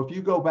 So if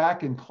you go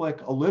back and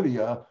click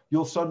Olivia,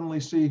 you'll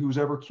suddenly see who's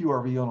ever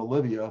QRV on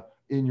Olivia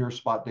in your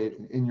spot data,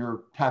 in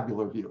your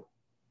tabular view.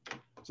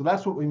 So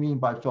that's what we mean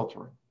by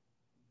filtering.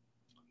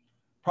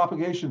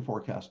 Propagation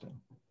forecasting.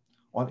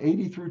 On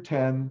 80 through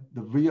 10,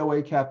 the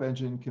VOA cap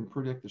engine can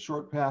predict the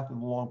short path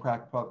and the long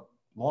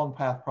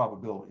path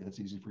probability. That's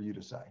easy for you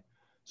to say.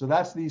 So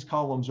that's these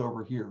columns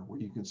over here where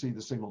you can see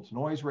the signal to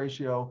noise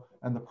ratio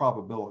and the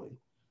probability.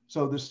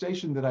 So the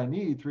station that I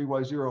need,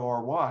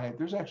 3Y0RY,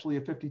 there's actually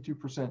a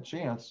 52%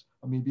 chance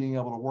of me being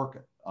able to work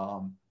it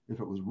if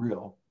it was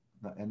real.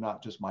 and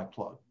not just my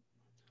plug.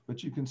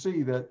 But you can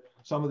see that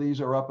some of these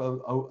are up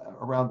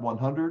around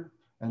 100,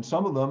 and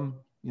some of them,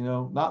 you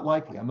know, not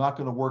likely. I'm not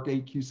going to work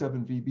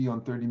 8Q7VB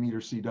on 30 meter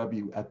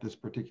CW at this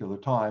particular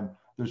time.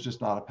 There's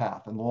just not a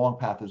path, and the long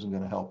path isn't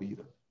going to help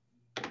either.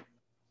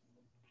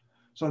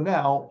 So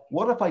now,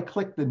 what if I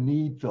click the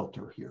need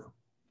filter here?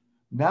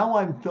 Now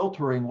I'm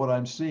filtering what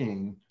I'm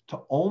seeing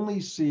to only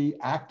see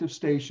active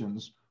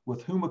stations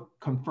with whom a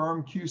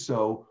confirmed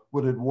QSO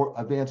would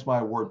advance my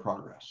award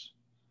progress.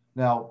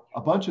 Now,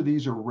 a bunch of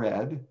these are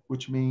red,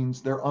 which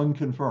means they're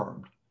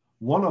unconfirmed.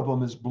 One of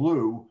them is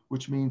blue,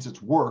 which means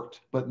it's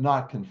worked, but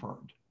not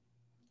confirmed.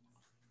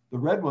 The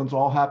red ones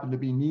all happen to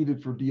be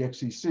needed for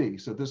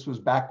DXEC. So this was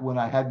back when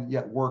I hadn't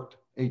yet worked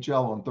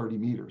HL on 30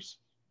 meters.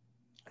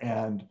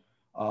 And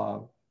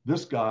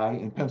this guy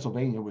in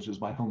Pennsylvania, which is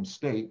my home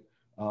state,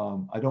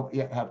 I don't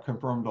yet have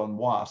confirmed on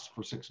WAS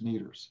for 6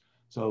 meters.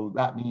 So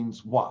that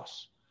means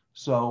WAS.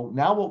 So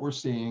now what we're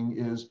seeing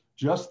is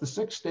just the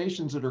 6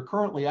 stations that are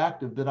currently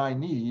active that I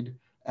need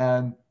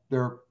and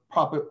their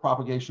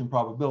propagation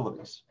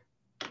probabilities.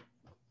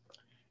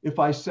 If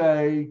I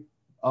say,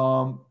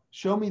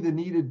 show me the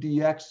needed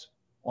DX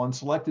on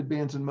selected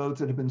bands and modes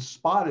that have been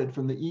spotted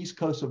from the East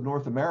Coast of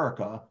North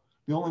America,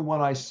 the only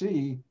one I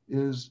see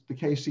is the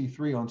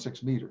KC3 on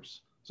 6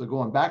 meters. So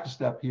going back a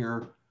step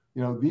here,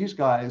 you know, these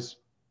guys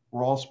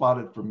were all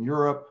spotted from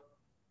Europe,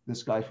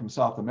 this guy from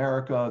South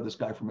America, this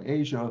guy from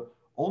Asia.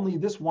 Only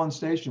this one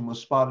station was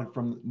spotted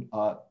from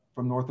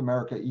North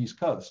America East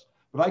Coast.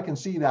 But I can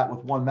see that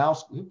with one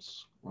mouse,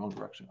 oops, wrong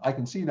direction. I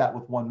can see that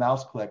with one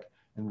mouse click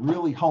and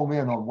really home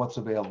in on what's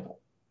available.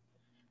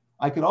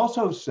 I could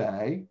also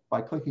say,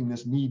 by clicking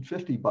this need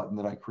 50 button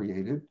that I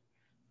created,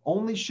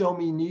 only show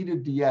me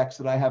needed DX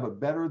that I have a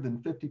better than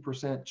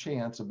 50%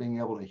 chance of being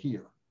able to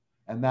hear.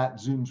 And that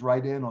zooms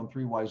right in on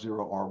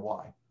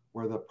 3Y0RY,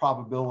 where the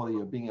probability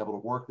of being able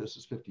to work this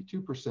is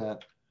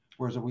 52%.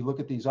 Whereas if we look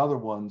at these other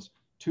ones,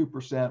 2%,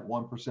 1%,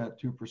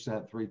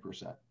 2%,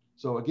 3%.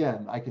 So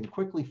again, I can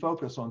quickly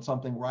focus on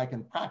something where I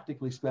can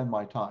practically spend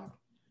my time,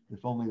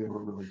 if only they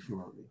were really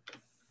too early.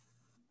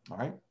 All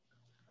right.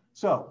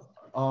 So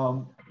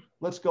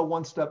let's go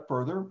one step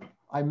further.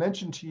 I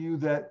mentioned to you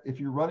that if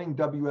you're running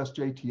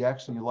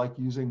WSJTX and you like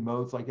using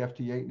modes like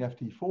FT8 and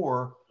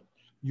FT4,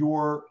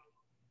 your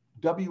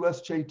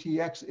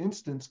WSJTX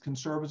instance can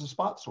serve as a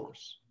spot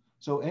source.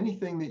 So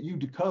anything that you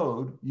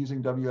decode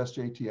using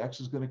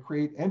WSJTX is going to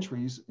create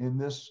entries in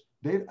this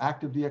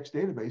active DX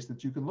database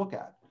that you can look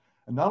at.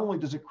 And not only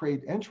does it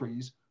create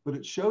entries, but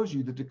it shows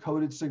you the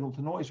decoded signal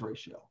to noise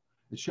ratio.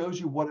 It shows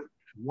you what it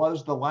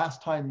was the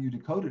last time you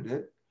decoded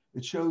it.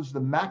 It shows the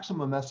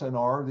maximum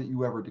SNR that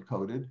you ever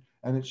decoded,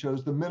 and it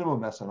shows the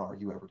minimum SNR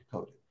you ever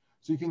decoded.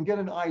 So you can get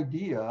an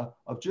idea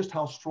of just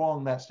how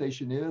strong that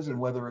station is and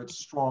whether it's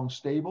strong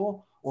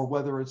stable or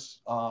whether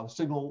its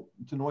signal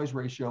to noise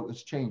ratio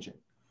is changing.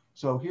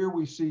 So here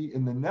we see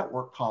in the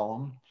network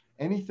column,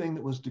 anything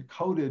that was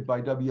decoded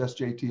by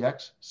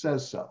WSJTX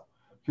says so.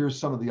 Here's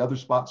some of the other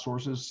spot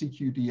sources.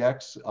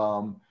 CQDX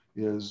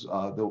is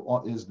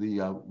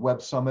the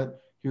Web Summit.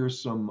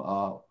 Here's some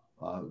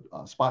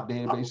spot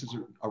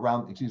databases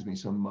around,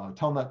 some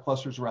telnet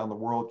clusters around the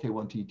world,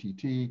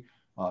 K1TTT,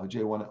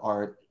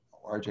 J1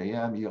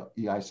 RJM,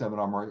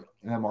 EI7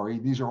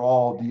 MRE. These are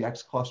all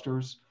DX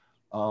clusters.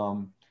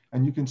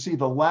 And you can see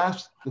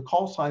the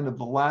call sign of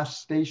the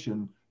last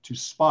station to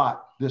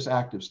spot this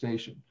active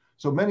station.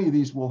 So many of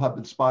these will have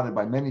been spotted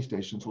by many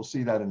stations. We'll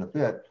see that in a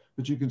bit,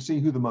 but you can see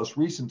who the most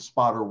recent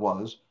spotter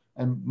was.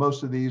 And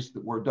most of these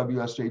that where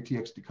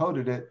WSJTX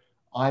decoded it,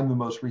 I'm the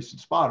most recent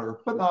spotter,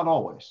 but not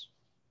always.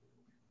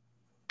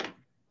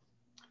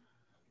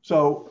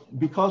 So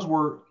because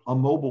we're a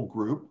mobile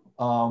group,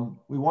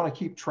 we want to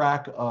keep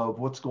track of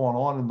what's going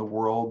on in the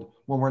world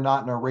when we're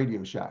not in our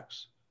Radio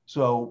Shacks.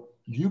 So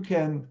you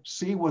can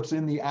see what's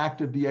in the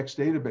active DX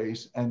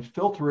database and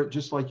filter it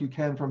just like you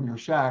can from your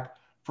Shack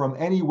from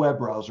any web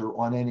browser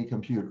on any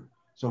computer.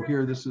 So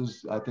here,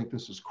 I think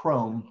this is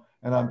Chrome,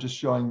 and I'm just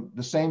showing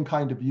the same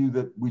kind of view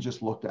that we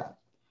just looked at.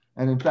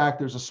 And in fact,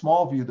 there's a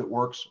small view that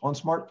works on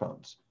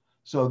smartphones.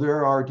 So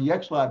there are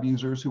DXLab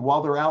users who,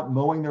 while they're out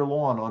mowing their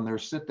lawn on their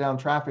sit-down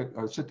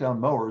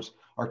mowers,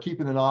 are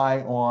keeping an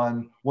eye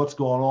on what's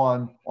going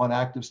on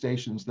active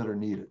stations that are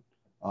needed.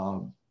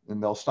 And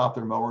they'll stop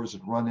their mowers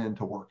and run in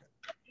to work it.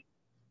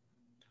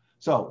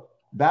 So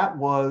that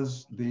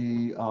was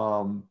the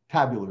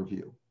tabular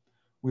view.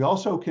 We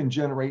also can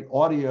generate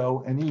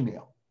audio and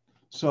email.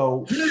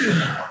 So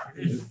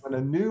when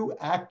a new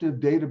active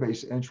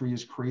database entry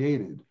is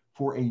created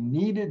for a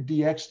needed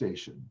DX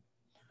station,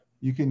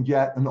 you can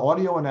get an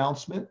audio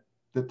announcement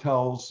that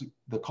tells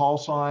the call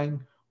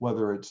sign,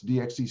 whether it's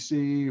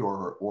DXEC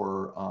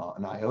or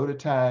an IOTA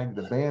tag,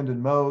 the band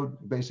and mode,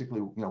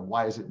 basically,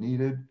 why is it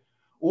needed?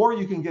 Or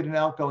you can get an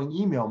outgoing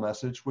email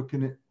message,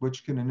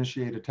 which can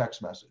initiate a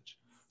text message.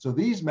 So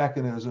these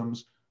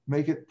mechanisms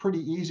make it pretty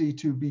easy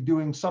to be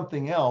doing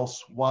something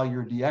else while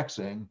you're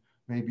DXing.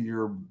 Maybe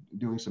you're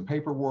doing some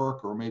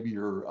paperwork, or maybe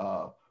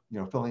you're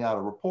filling out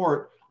a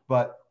report,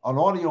 but an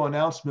audio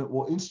announcement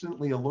will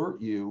instantly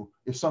alert you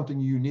if something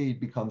you need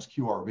becomes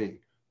QRV,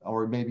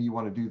 or maybe you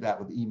want to do that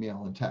with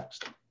email and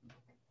text.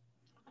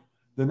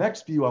 The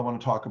next view I want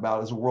to talk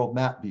about is a world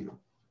map view,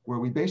 where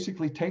we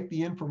basically take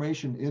the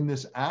information in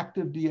this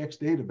active DX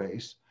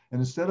database, and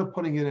instead of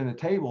putting it in a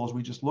table as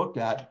we just looked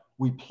at,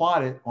 we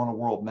plot it on a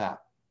world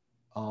map.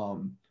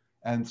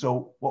 And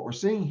so what we're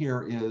seeing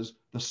here is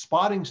the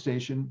spotting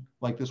station,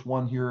 like this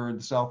one here in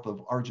the south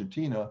of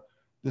Argentina.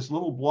 This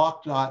little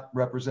block dot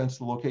represents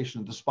the location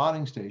of the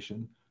spotting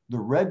station. The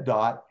red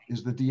dot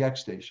is the DX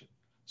station.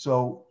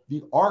 So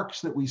the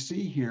arcs that we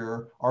see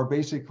here are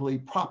basically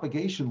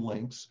propagation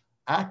links,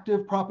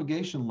 active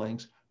propagation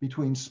links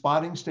between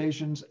spotting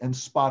stations and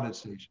spotted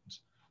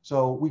stations.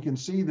 So we can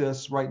see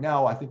this right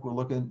now. I think we're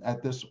looking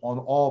at this on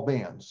all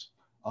bands.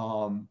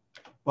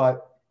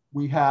 But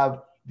we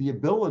have the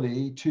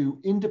ability to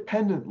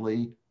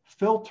independently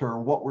filter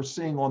what we're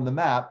seeing on the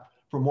map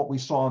from what we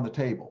saw on the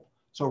table.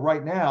 So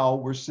right now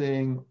we're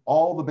seeing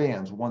all the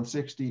bands,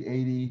 160,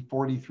 80,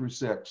 40 through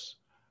 6,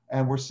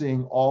 and we're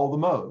seeing all the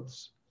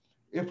modes.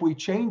 If we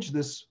change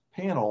this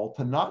panel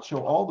to not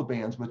show all the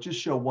bands, but just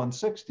show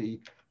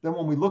 160, then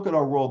when we look at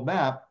our world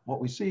map,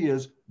 what we see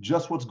is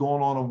just what's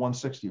going on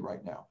 160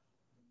 right now.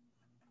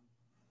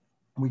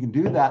 We can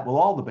do that with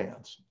all the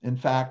bands. In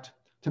fact,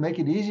 to make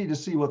it easy to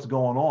see what's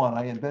going on,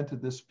 I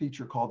invented this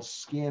feature called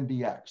Scan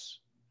DX.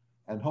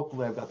 And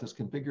hopefully I've got this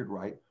configured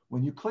right.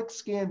 When you click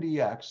Scan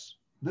DX,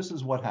 this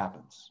is what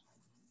happens.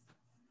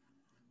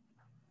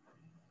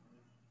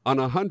 On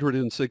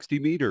 160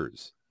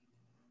 meters,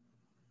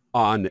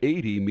 on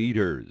 80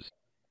 meters,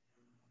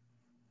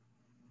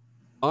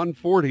 on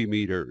 40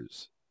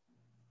 meters,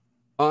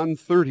 on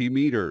 30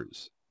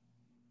 meters,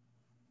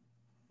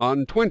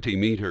 on 20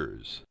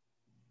 meters,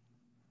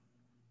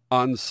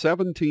 on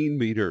 17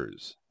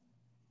 meters,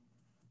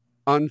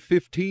 on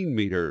 15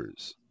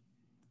 meters,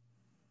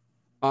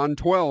 on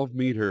 12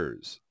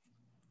 meters,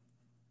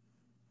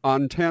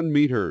 on 10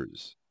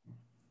 meters,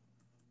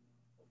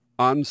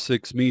 on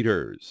 6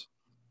 meters.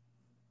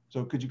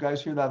 So could you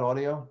guys hear that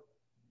audio?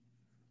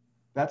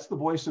 That's the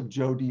voice of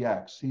Joe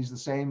DX. He's the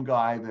same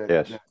guy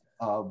that,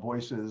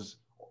 voices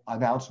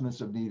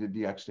announcements of needed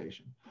DX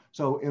station.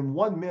 So in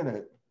 1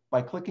 minute,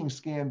 by clicking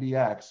Scan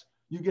DX,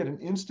 you get an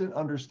instant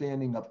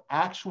understanding of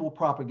actual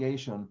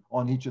propagation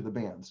on each of the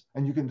bands.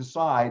 And you can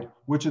decide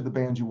which of the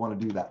bands you want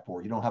to do that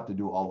for. You don't have to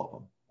do all of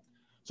them.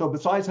 So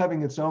besides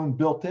having its own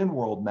built-in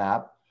world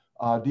map,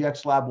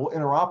 DXLab will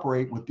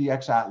interoperate with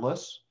DX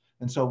Atlas.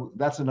 And so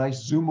that's a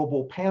nice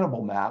zoomable,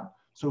 panable map.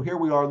 So here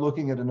we are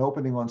looking at an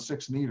opening on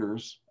 6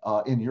 meters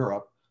in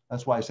Europe.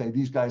 That's why I say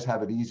these guys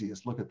have it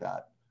easiest. Look at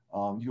that.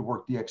 You can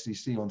work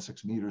DXCC on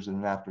 6 meters in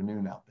an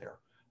afternoon out there.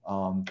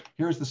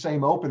 Here's the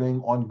same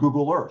opening on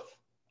Google Earth.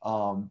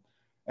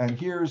 And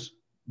here's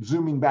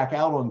zooming back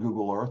out on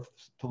Google Earth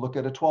to look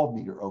at a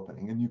 12-meter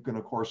opening. And you can,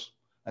 of course,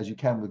 as you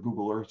can with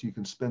Google Earth, you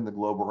can spin the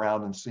globe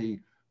around and see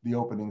the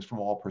openings from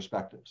all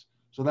perspectives.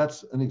 So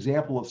that's an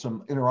example of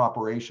some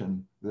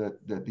interoperation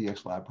that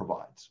DXLab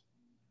provides.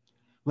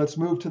 Let's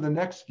move to the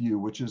next view,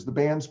 which is the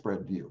band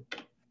spread view.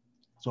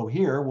 So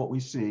here, what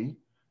we see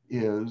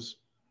is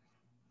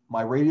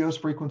my radio's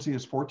frequency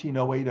is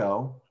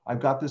 14080. I've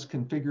got this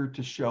configured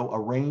to show a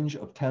range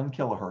of 10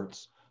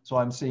 kilohertz. So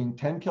I'm seeing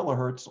 10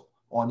 kilohertz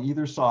on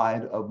either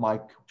side of my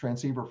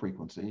transceiver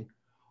frequency.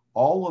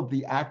 All of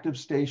the active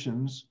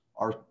stations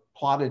are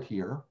plotted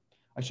here.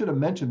 I should have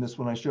mentioned this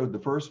when I showed the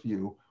first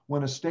view.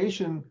 When a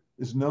station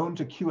is known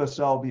to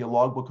QSL via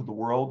Logbook of the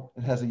World,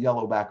 it has a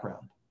yellow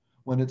background.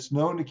 When it's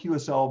known to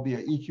QSL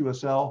via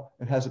EQSL,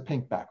 it has a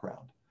pink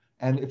background.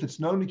 And if it's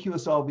known to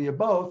QSL via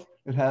both,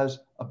 it has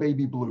a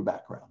baby blue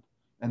background.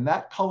 And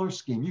that color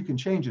scheme, you can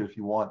change it if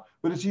you want,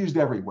 but it's used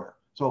everywhere.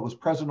 So it was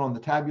present on the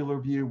tabular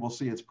view. We'll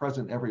see it's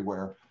present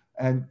everywhere.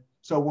 And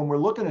so when we're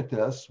looking at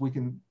this, we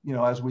can,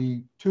 as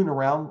we tune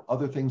around,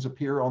 other things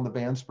appear on the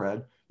band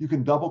spread. You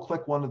can double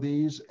click one of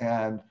these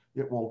and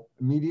it will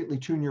immediately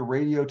tune your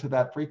radio to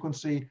that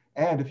frequency.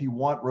 And if you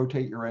want,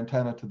 rotate your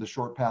antenna to the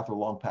short path or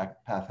long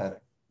path heading.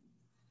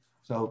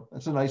 So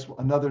that's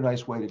another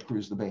nice way to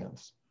cruise the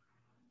bands.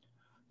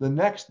 The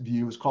next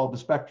view is called the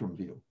spectrum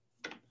view.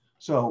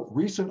 So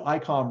recent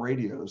ICOM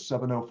radios,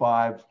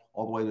 705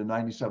 all the way to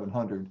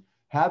 9700,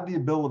 have the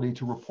ability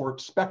to report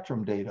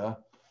spectrum data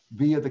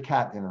via the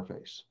CAT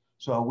interface.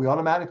 So we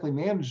automatically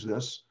manage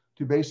this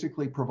to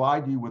basically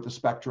provide you with a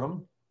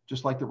spectrum,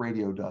 just like the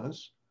radio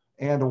does,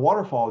 and a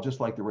waterfall, just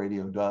like the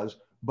radio does.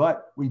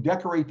 But we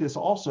decorate this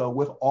also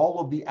with all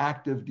of the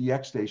active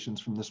DX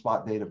stations from the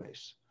SPOT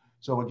database.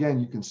 So again,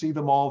 you can see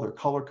them all. They're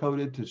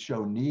color-coded to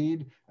show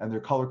need, and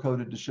they're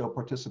color-coded to show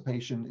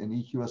participation in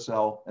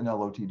EQSL and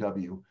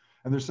LOTW.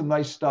 And there's some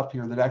nice stuff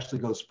here that actually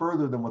goes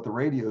further than what the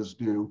radios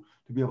do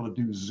to be able to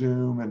do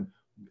zoom and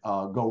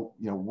go,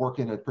 work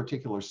in a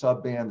particular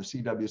subband,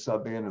 the CW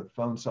subband or the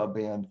phone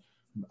subband.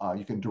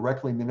 You can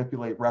directly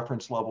manipulate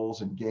reference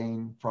levels and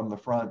gain from the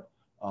front.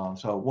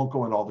 So it won't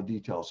go into all the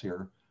details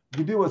here. You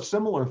can do a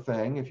similar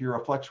thing if you're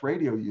a Flex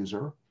radio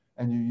user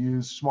and you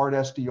use Smart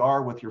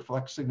SDR with your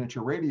Flex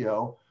Signature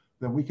radio,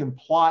 then we can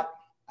plot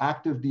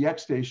active DX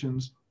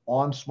stations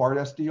on Smart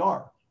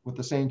SDR with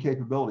the same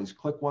capabilities.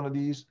 Click one of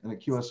these and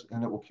it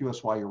will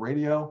QSY your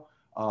radio.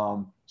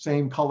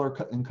 Same color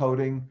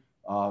encoding.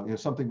 If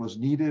something was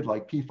needed,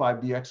 like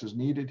P5DX is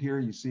needed here,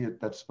 you see it,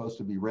 that's supposed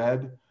to be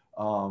red.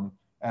 And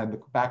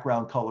the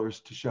background colors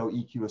to show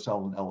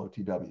EQSL and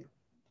LOTW.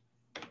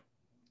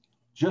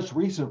 Just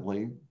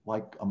recently,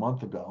 like a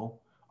month ago,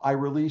 I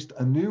released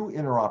a new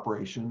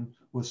interoperation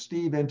with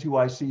Steve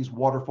N2IC's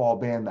waterfall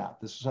band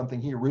map. This is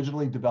something he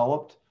originally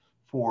developed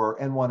for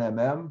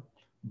N1MM,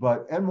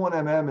 but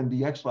N1MM and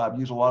DXLab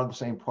use a lot of the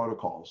same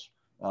protocols.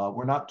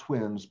 We're not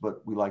twins,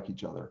 but we like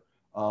each other.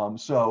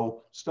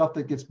 So stuff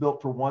that gets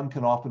built for one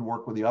can often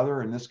work with the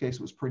other. In this case,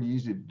 it was pretty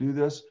easy to do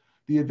this.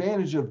 The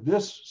advantage of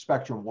this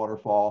spectrum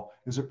waterfall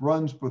is it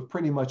runs with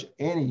pretty much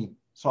any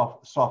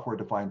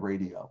software-defined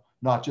radio,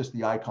 not just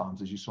the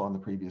icons as you saw in the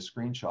previous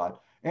screenshot.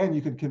 And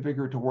you can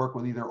configure it to work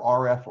with either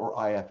RF or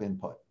IF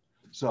input.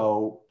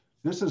 So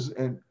this is,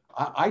 and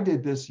I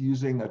did this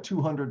using a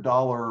 $200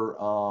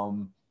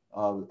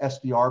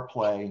 SDR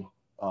play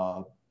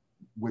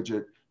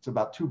widget. It's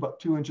about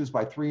 2 inches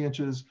by 3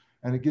 inches,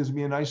 and it gives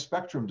me a nice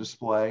spectrum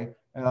display,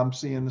 and I'm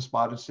seeing the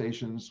spotted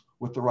stations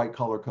with the right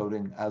color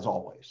coding as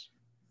always.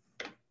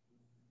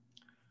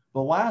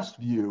 The last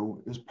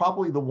view is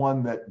probably the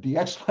one that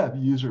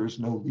DXLab users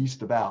know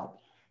least about.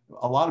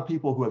 A lot of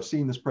people who have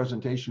seen this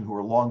presentation who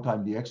are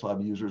longtime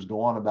DXLab users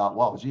go on about,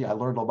 well, gee, I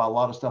learned about a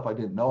lot of stuff I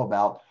didn't know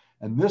about.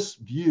 And this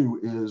view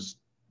is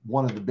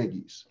one of the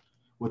biggies.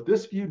 What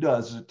this view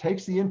does is it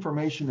takes the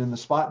information in the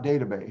spot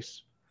database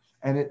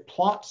and it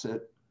plots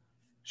it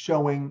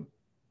showing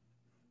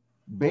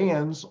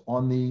bands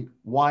on the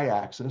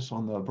y-axis,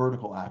 on the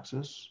vertical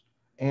axis,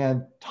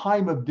 and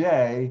time of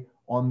day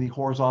on the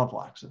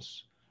horizontal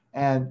axis.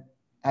 And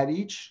at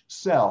each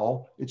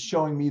cell, it's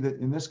showing me that,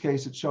 in this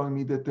case, it's showing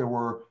me that there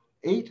were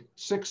 8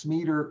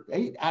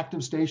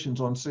 active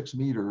stations on 6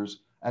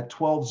 meters at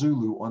 12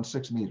 Zulu on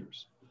 6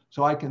 meters.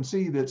 So I can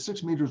see that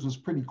 6 meters was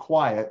pretty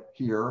quiet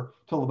here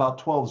till about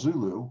 12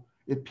 Zulu.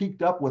 It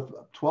peaked up with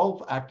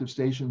 12 active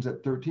stations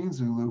at 13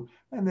 Zulu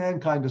and then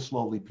kind of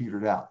slowly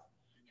petered out.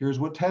 Here's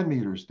what 10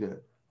 meters did.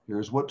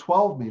 Here's what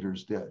 12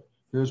 meters did.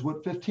 Here's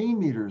what 15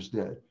 meters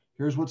did.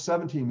 Here's what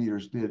 17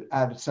 meters did,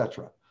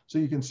 etc. So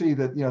you can see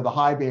that, you know, the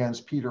high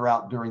bands peter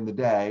out during the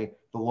day,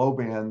 the low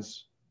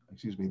bands,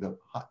 the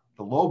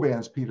low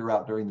bands peter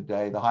out during the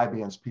day, the high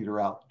bands peter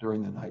out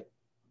during the night.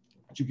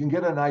 But you can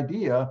get an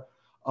idea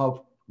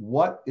of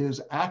what is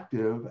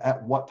active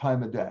at what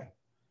time of day.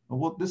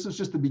 Well, this is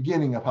just the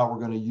beginning of how we're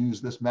going to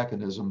use this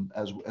mechanism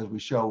as we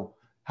show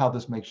how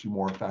this makes you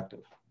more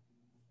effective.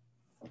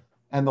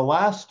 And the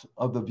last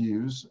of the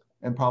views,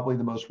 and probably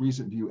the most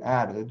recent view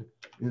added,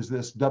 is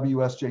this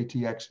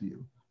WSJTX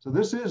view. So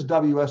this is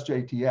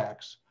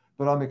WSJTX,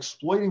 but I'm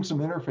exploiting some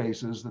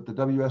interfaces that the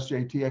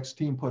WSJTX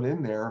team put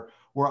in there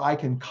where I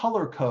can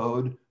color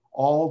code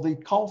all the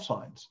call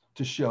signs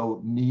to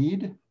show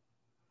need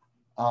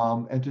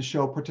and to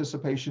show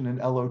participation in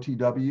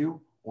LOTW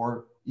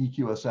or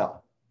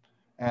EQSL.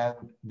 And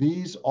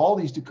all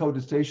these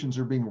decoded stations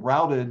are being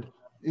routed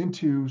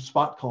into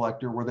Spot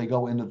Collector where they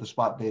go into the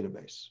Spot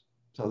database.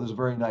 So there's a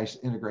very nice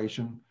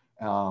integration.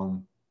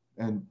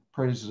 And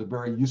Praise is a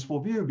very useful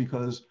view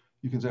because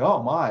you can say,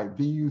 oh my,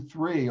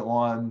 VU3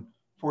 on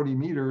 40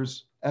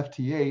 meters,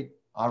 FT8,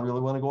 I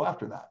really want to go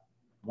after that.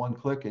 One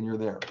click and you're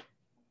there.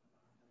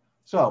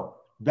 So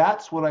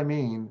that's what I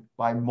mean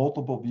by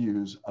multiple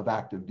views of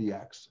active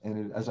DX.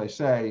 And as I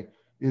say,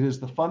 it is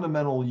the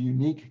fundamental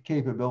unique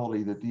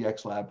capability that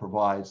DXLab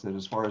provides that,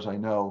 as far as I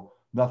know,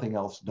 nothing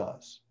else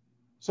does.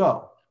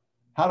 So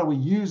how do we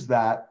use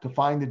that to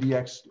find the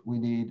DX we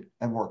need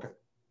and work it?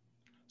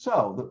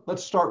 So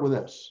let's start with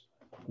this.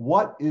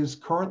 What is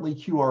currently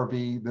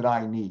QRV that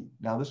I need?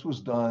 Now this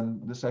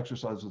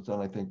exercise was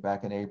done, I think,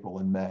 back in April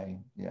and May.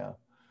 Yeah.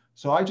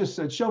 So I just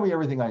said, show me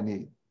everything I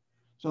need.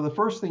 So the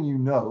first thing you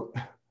note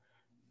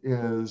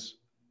is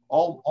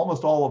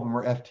almost all of them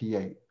are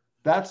FT8.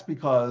 That's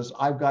because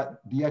I've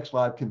got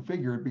DXLab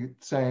configured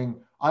saying,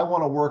 I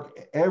want to work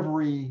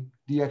every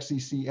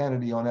DXCC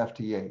entity on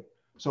FT8.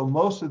 So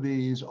most of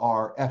these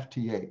are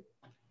FT8.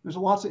 There's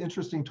lots of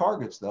interesting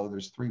targets though.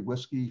 There's 3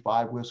 whiskey,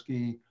 5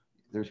 whiskey.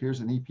 Here's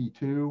an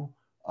EP2,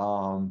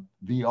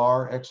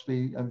 VR,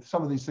 XV. And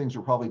some of these things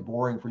are probably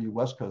boring for you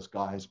West Coast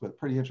guys, but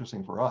pretty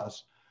interesting for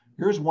us.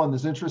 Here's one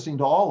that's interesting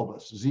to all of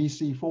us,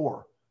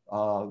 ZC4,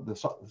 the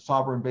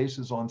sovereign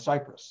bases on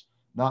Cyprus.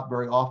 Not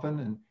very often,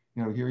 and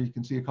you know, here you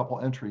can see a couple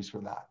entries for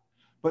that.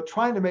 But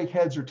trying to make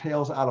heads or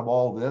tails out of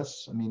all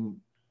this, I mean,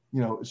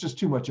 you know, it's just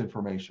too much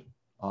information.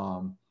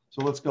 So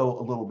let's go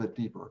a little bit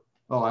deeper.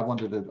 Oh, I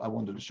wanted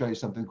to show you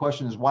something. The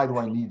question is, why do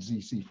I need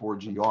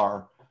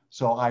ZC4GR?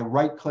 So I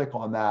right click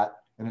on that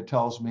and it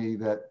tells me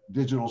that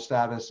digital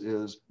status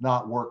is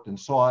not worked and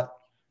sought.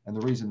 And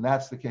the reason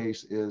that's the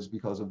case is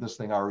because of this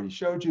thing I already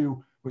showed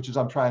you, which is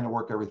I'm trying to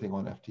work everything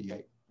on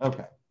FT8.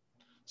 Okay,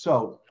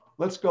 so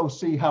let's go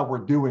see how we're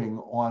doing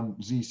on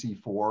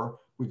ZC4.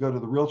 We go to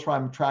the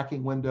real-time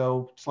tracking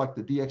window, select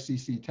the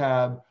DXCC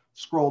tab,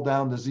 scroll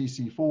down to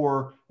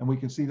ZC4, and we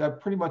can see that I've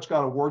pretty much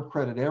got award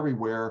credit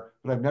everywhere,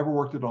 but I've never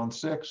worked it on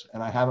 6,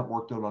 and I haven't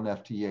worked it on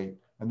FT8,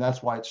 and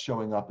that's why it's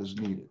showing up as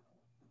needed.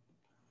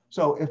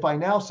 So if I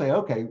now say,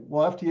 okay,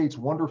 well, FT8 is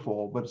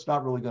wonderful, but it's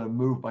not really going to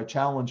move my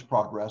challenge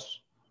progress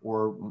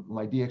or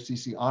my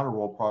DXCC honor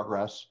roll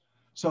progress.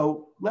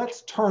 So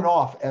let's turn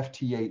off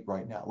FT8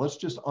 right now. Let's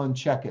just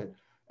uncheck it.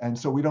 And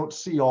so we don't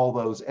see all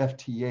those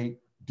FT8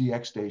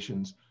 DX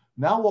stations.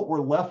 Now what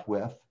we're left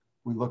with,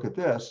 we look at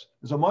this,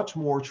 is a much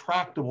more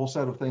tractable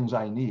set of things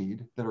I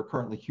need that are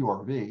currently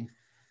QRV.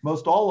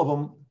 Most all of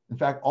them, in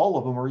fact, all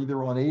of them are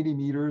either on 80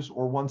 meters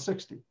or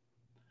 160.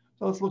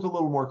 So let's look a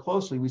little more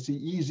closely. We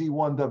see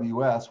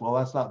EZ1WS. Well,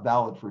 that's not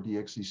valid for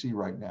DXCC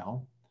right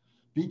now.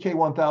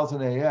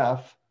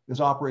 VK1000AF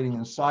is operating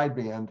in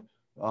sideband,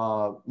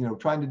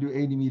 trying to do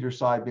 80 meter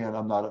sideband.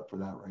 I'm not up for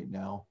that right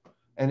now.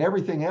 And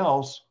everything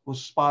else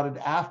was spotted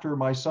after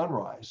my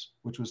sunrise,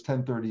 which was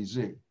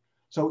 1030Z.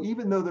 So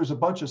even though there's a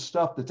bunch of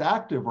stuff that's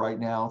active right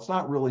now, it's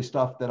not really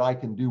stuff that I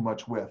can do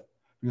much with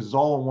because it's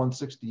all on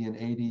 160 and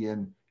 80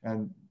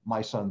 and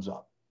my sun's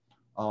up.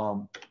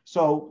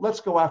 So let's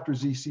go after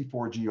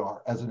ZC4GR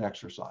as an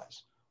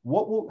exercise.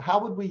 How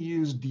would we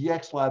use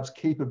DXLab's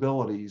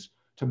capabilities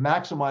to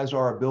maximize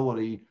our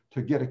ability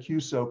to get a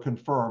QSO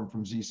confirmed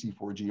from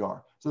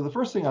ZC4GR? So the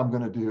first thing I'm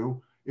going to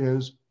do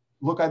is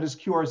look at his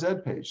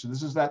QRZ page. So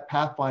this is that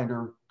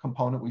Pathfinder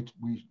component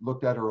we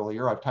looked at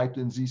earlier. I've typed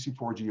in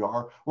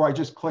ZC4GR, or I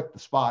just clicked the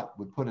spot,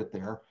 would put it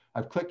there.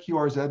 I've clicked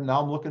QRZ, and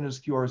now I'm looking at his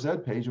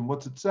QRZ page, and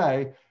what's it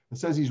say? It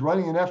says he's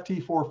running an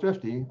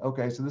FT450.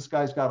 Okay, so this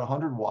guy's got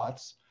 100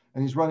 watts,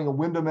 and he's running a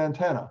Wyndham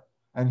antenna.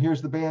 And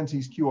here's the bands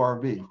he's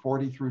QRV,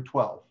 40 through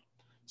 12.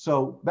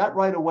 So that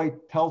right away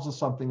tells us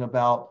something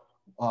about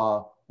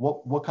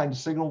what kind of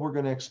signal we're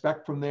going to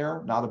expect from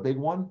there. Not a big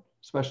one,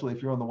 especially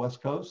if you're on the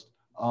West Coast,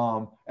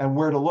 and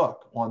where to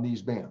look on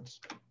these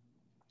bands.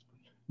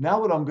 Now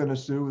what I'm going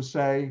to do is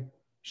say,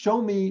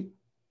 show me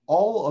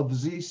all of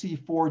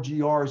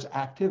ZC4GR's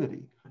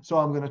activity. So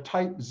I'm going to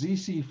type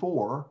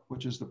ZC4,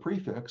 which is the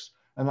prefix,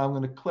 and I'm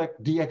going to click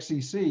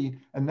DXCC,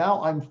 and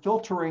now I'm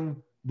filtering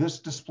this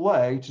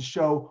display to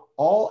show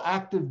all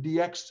active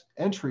DX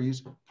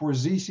entries for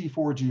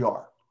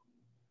ZC4GR.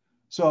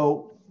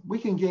 So we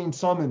can gain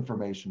some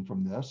information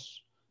from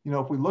this.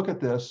 If we look at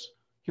this,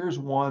 here's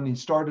one. He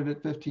started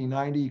at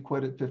 1590, he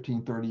quit at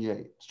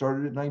 1538.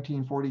 Started at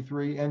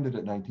 1943, ended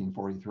at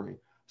 1943.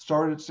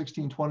 Started at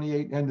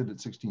 1628, ended at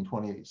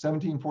 1628.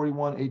 1741,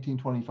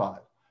 1825.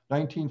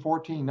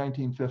 1914,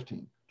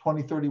 1915.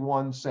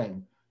 2031,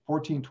 same.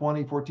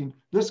 1420, 14.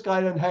 This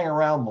guy doesn't hang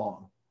around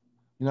long.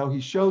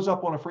 He shows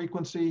up on a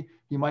frequency.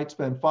 He might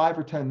spend 5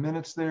 or 10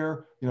 minutes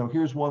there.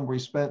 Here's one where he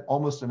spent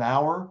almost an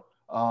hour.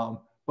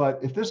 But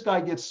if this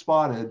guy gets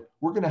spotted,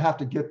 we're going to have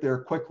to get there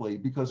quickly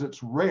because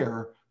it's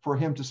rare for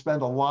him to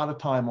spend a lot of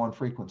time on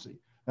frequency.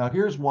 Now,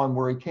 here's one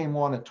where he came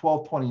on at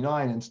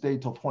 1229 and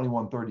stayed till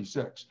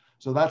 2136.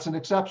 So that's an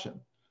exception.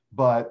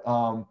 But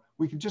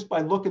we can just by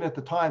looking at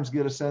the times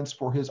get a sense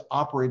for his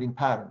operating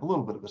pattern, a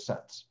little bit of a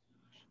sense.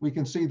 We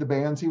can see the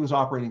bands he was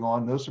operating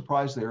on, no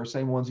surprise there,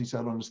 same ones he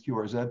said on his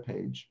QRZ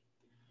page.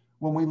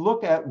 When we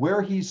look at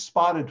where he's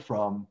spotted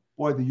from,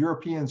 boy, the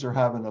Europeans are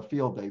having a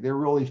field day. They're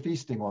really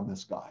feasting on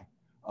this guy.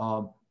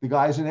 The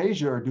guys in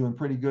Asia are doing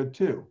pretty good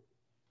too.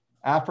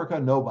 Africa,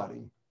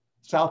 nobody.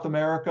 South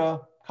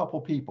America, a couple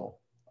people.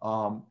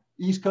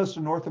 East Coast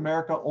of North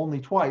America,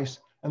 only twice.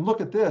 And look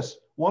at this,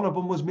 one of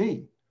them was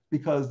me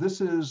because this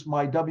is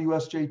my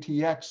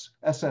WSJTX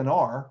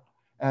SNR.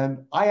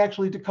 And I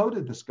actually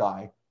decoded this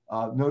guy.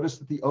 Notice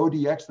that the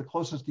ODX, the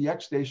closest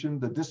DX station,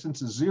 the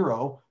distance is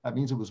 0. That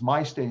means it was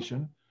my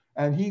station.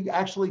 And he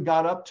actually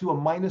got up to a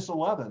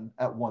 -11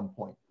 at one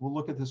point. We'll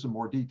look at this in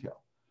more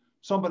detail.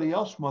 Somebody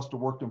else must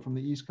have worked him from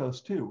the East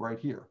Coast too, right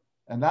here.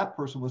 And that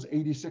person was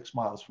 86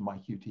 miles from my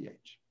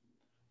QTH.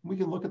 We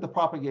can look at the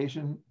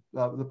propagation,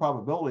 the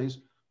probabilities.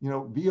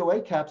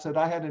 VOA cap said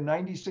I had a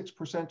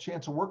 96%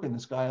 chance of working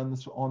this guy on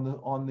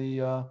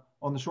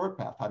the short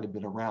path. Had he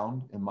been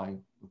around with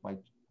my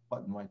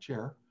butt in my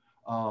chair.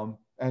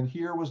 And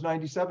here was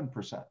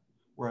 97%,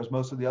 whereas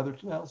most of the other,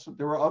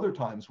 there were other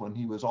times when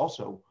he was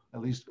also, at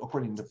least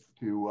according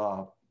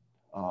to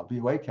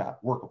VOA cap,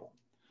 workable.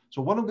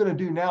 So what I'm going to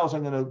do now is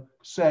I'm going to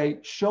say,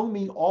 show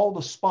me all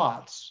the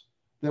spots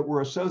that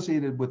were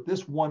associated with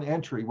this one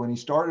entry when he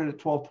started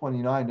at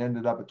 1229 and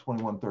ended up at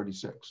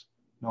 2136.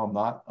 No, I'm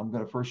not. I'm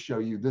going to first show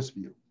you this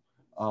view.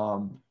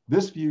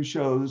 This view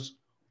shows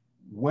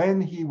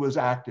when he was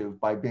active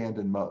by band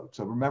and mode.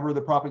 So remember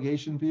the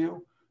propagation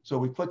view? So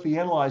we click the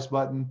Analyze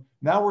button.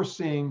 Now we're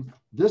seeing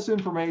this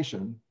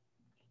information,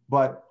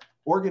 but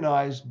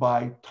organized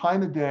by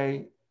time of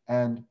day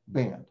and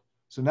band.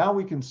 So now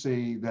we can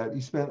see that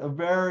he spent a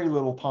very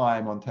little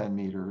time on 10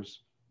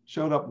 meters,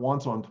 showed up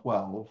once on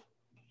 12,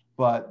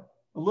 but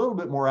a little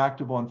bit more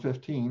active on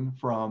 15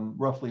 from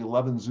roughly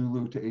 11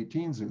 Zulu to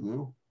 18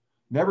 Zulu,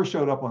 never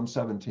showed up on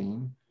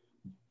 17,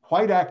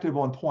 quite active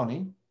on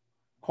 20,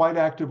 quite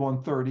active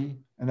on 30,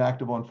 and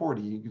active on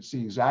 40. You can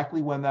see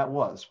exactly when that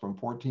was, from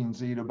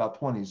 14Z to about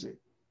 20Z.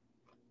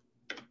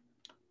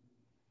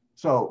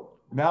 So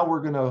now we're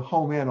going to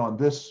home in on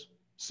this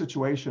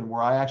situation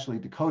where I actually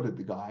decoded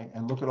the guy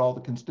and look at all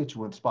the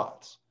constituent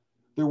spots.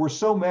 There were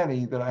so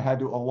many that I had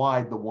to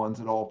elide the ones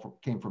that all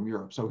came from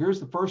Europe. So here's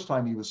the first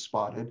time he was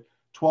spotted,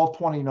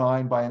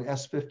 1229 by an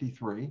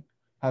S53,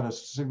 had a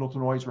signal to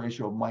noise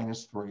ratio of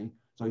 -3.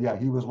 So yeah,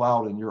 he was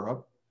loud in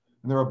Europe.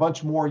 And there are a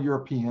bunch more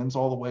Europeans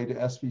all the way to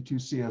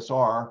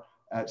SV2CSR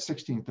at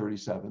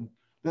 1637.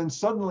 Then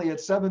suddenly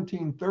at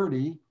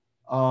 1730,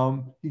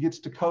 he gets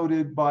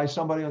decoded by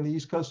somebody on the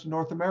East Coast of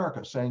North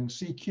America saying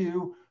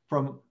CQ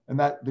from, and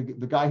that the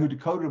guy who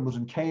decoded him was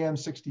in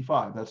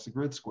KM65, that's the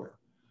grid square.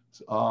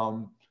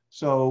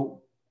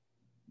 So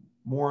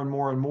more and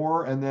more and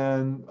more, and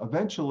then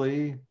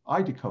eventually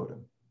I decode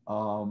him.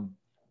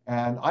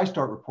 And I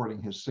start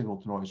reporting his signal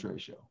to noise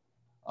ratio.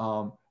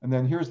 And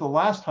then here's the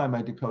last time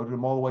I decoded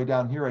him all the way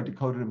down here, I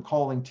decoded him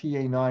calling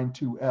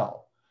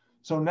TA92L.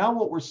 So now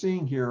what we're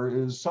seeing here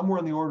is somewhere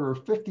in the order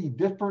of 50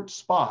 different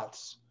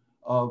spots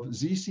of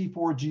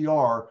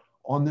ZC4GR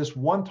on this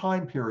one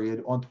time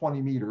period on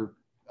 20 meter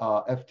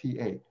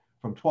FT8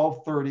 from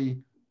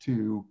 1230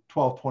 to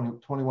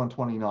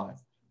 2129,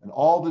 and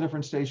all the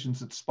different stations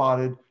that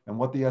spotted and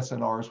what the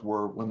SNRs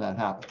were when that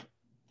happened.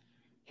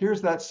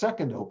 Here's that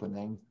second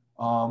opening.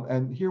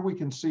 And here we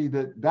can see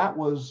that that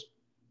was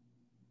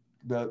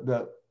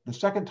the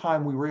second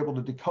time we were able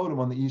to decode him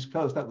on the East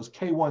Coast. That was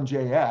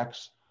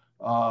K1JX,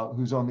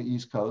 who's on the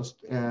East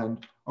Coast.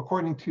 And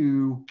according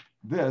to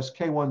this,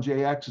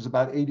 K1JX is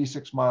about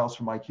 86 miles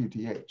from my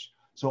QTH.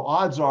 So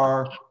odds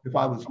are, if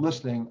I was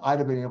listening, I'd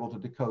have been able to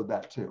decode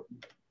that too.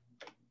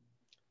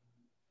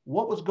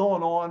 What was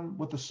going on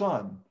with the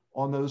sun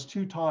on those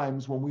two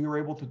times when we were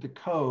able to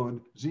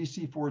decode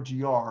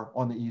ZC4GR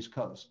on the East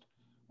Coast?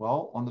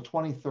 Well, on the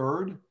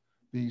 23rd,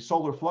 the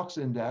solar flux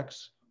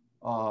index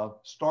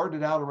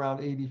started out around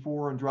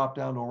 84 and dropped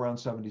down to around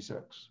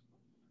 76.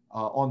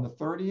 On the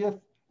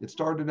 30th, it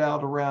started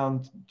out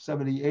around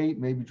 78,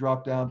 maybe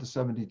dropped down to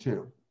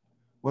 72.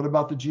 What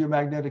about the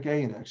geomagnetic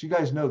A index? You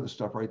guys know this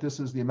stuff, right? This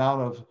is the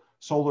amount of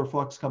solar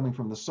flux coming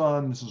from the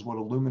sun. This is what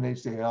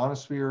illuminates the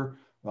ionosphere.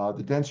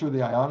 The denser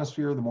the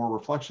ionosphere, the more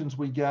reflections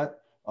we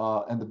get,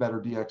 and the better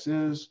DX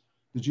is.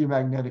 The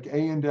geomagnetic A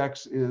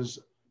index is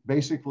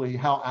basically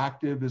how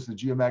active is the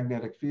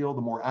geomagnetic field.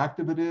 The more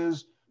active it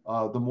is,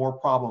 the more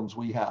problems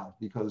we have,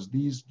 because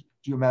these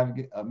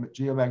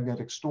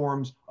geomagnetic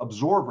storms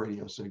absorb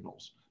radio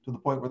signals to the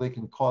point where they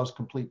can cause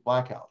complete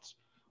blackouts.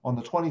 On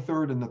the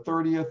 23rd and the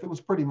 30th, it was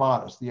pretty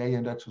modest. The A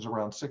index was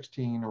around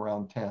 16,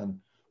 around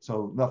 10,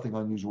 so nothing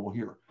unusual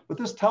here. But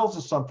this tells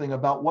us something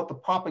about what the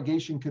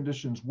propagation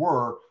conditions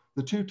were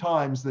the two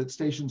times that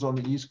stations on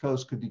the East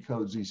Coast could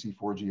decode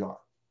ZC4GR.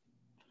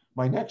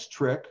 My next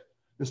trick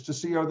is to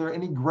see, are there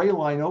any gray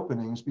line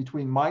openings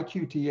between my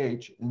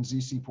QTH and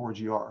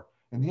ZC4GR?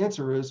 And the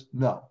answer is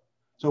no.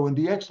 So in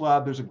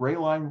DXLab, there's a gray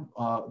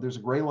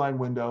line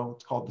window.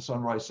 It's called the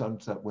sunrise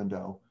sunset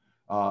window.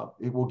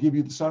 It will give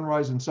you the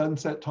sunrise and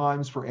sunset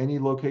times for any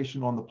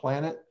location on the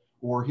planet,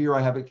 or here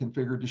I have it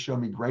configured to show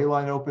me gray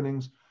line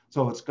openings.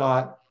 So it's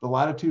got the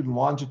latitude and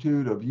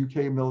longitude of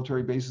UK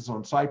military bases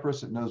on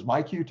Cyprus. It knows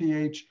my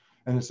QTH,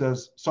 and it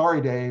says, sorry,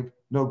 Dave,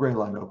 no gray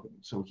line opening.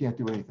 So we can't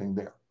do anything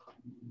there.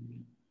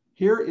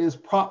 Here is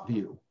Prop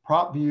View.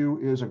 Prop View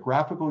is a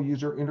graphical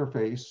user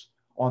interface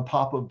on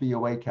top of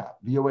VOA-CAP.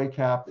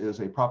 VOA-CAP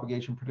is a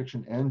propagation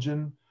prediction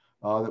engine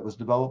that was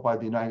developed by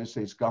the United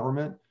States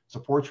government. It's a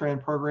Fortran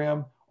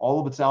program. All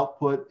of its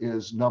output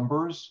is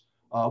numbers,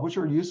 which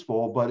are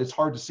useful, but it's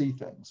hard to see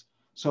things.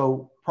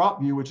 So Prop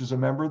View, which is a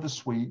member of the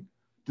suite,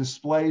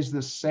 displays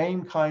the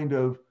same kind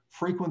of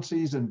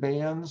frequencies and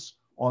bands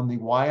on the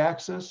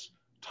y-axis,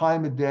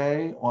 time of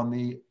day on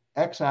the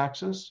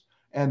x-axis,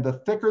 and the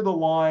thicker the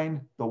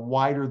line, the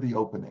wider the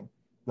opening,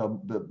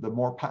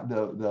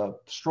 the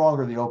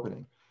stronger the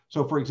opening.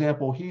 So for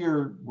example,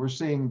 here we're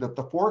seeing that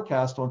the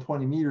forecast on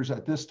 20 meters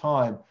at this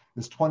time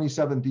is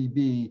 27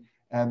 dB,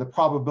 and the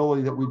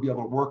probability that we'd be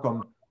able to work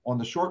on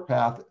the short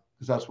path,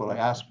 because that's what I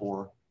asked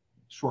for,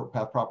 short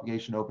path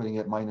propagation opening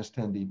at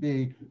 -10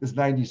 dB, is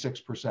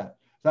 96%.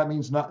 That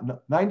means on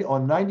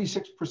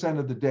 96%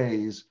 of the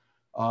days,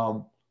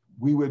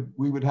 we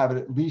would have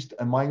at least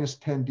a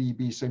 -10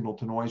 dB signal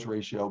to noise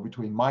ratio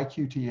between my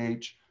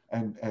QTH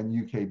and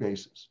UK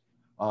bases.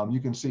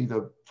 You can see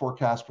the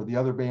forecast for the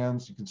other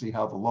bands. You can see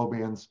how the low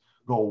bands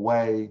go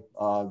away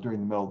during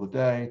the middle of the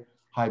day.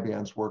 High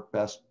bands work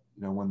best,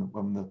 you know,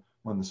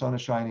 when the sun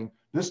is shining.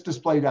 This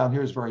display down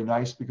here is very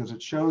nice because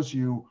it shows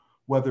you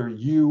whether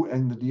you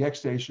and the DX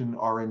station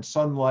are in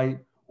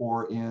sunlight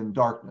or in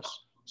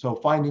darkness. So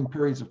finding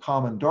periods of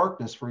common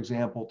darkness, for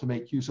example, to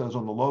make QSOs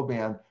on the low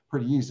band,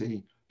 pretty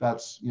easy.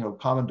 That's, you know,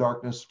 common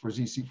darkness for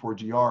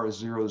ZC4GR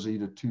is 0Z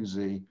to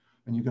 2Z.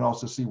 And you can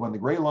also see when the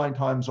gray line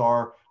times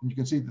are, and you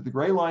can see that the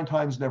gray line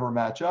times never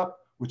match up,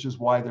 which is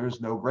why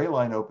there's no gray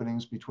line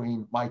openings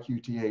between my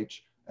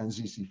QTH and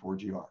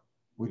ZC4GR.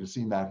 We'd have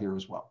seen that here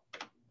as well.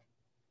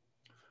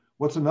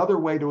 What's another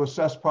way to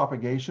assess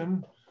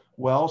propagation?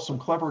 Well, some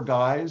clever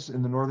guys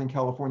in the Northern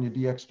California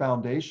DX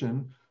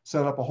Foundation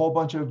set up a whole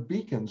bunch of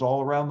beacons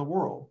all around the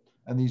world.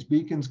 and these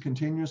beacons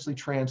continuously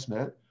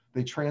transmit.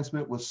 They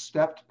transmit with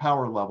stepped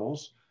power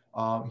levels.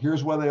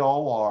 Here's where they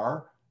all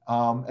are,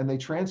 and they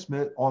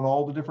transmit on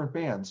all the different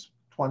bands,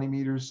 20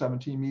 meters,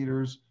 17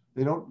 meters.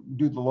 They don't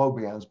do the low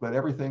bands, but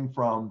everything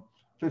from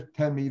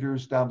 10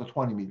 meters down to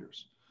 20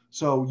 meters.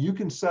 So you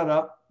can set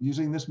up,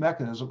 using this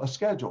mechanism, a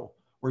schedule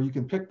where you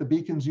can pick the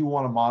beacons you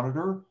want to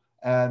monitor,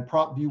 and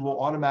PropView will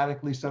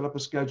automatically set up a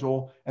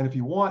schedule. And if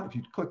you want, if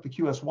you click the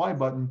QSY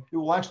button, it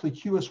will actually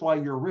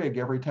QSY your rig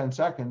every 10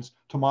 seconds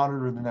to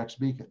monitor the next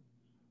beacon.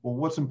 Well,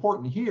 what's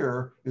important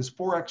here is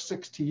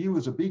 4X6TU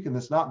is a beacon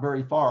that's not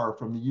very far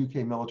from the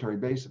UK military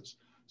bases.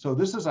 So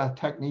this is a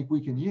technique we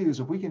can use.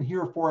 If we can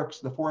hear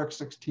the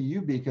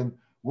 4X6TU beacon,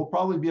 we'll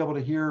probably be able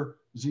to hear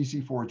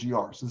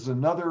ZC4GR. So this is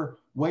another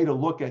way to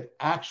look at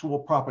actual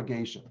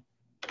propagation.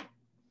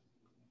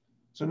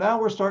 So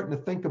now we're starting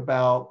to think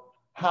about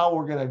how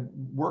we're going to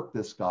work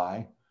this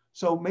guy.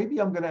 So maybe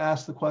I'm going to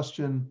ask the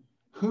question,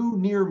 who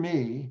near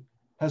me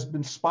has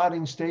been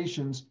spotting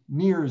stations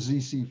near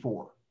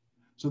ZC4?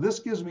 So this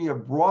gives me a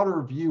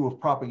broader view of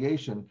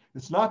propagation.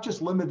 It's not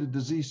just limited to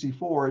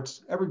ZC4,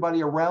 it's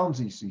everybody around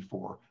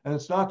ZC4. And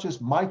it's not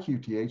just my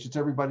QTH, it's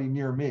everybody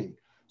near me.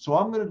 So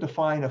I'm going to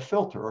define a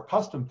filter, a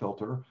custom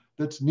filter,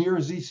 that's near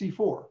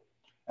ZC4.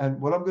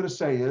 And what I'm going to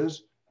say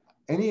is,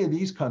 any of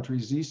these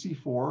countries,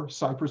 ZC4,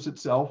 Cyprus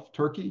itself,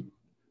 Turkey,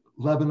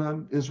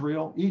 Lebanon,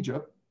 Israel,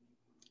 Egypt,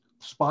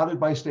 spotted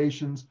by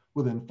stations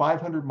within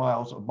 500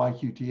 miles of my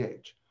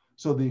QTH.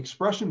 So the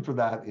expression for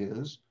that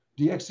is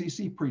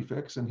DXCC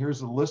prefix, and here's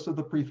the list of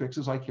the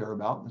prefixes I care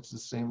about. It's the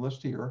same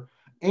list here.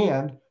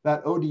 And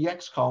that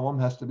ODX column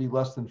has to be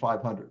less than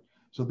 500.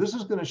 So this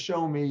is going to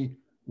show me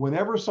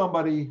whenever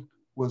somebody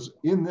was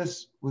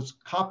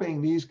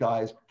copying these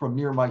guys from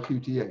near my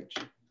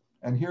QTH.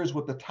 And here's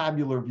what the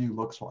tabular view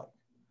looks like.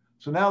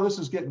 So now this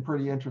is getting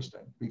pretty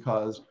interesting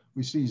because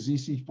we see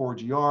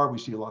ZC4GR, we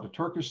see a lot of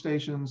Turkish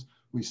stations,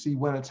 we see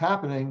when it's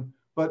happening,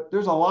 but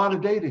there's a lot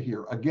of data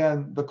here.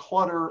 Again, the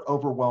clutter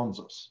overwhelms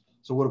us.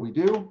 So what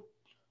do?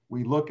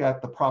 We look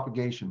at the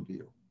propagation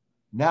view.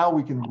 Now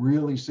we can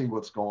really see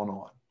what's going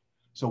on.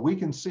 So we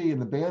can see in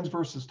the bands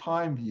versus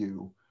time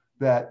view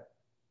that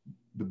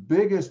the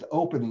biggest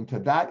opening to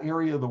that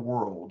area of the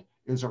world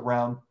is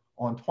around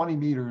on 20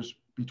 meters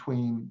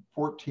between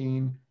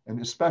 14 and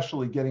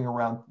especially getting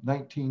around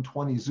 19,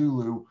 20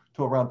 Zulu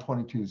to around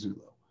 22 Zulu.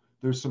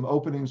 There's some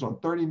openings on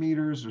 30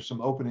 meters, there's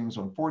some openings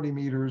on 40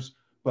 meters,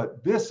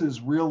 but this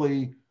is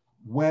really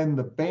when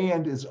the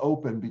band is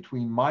open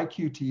between my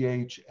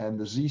QTH and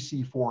the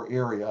ZC4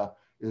 area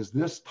is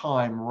this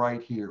time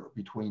right here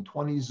between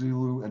 20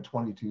 Zulu and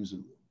 22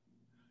 Zulu.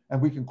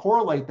 And we can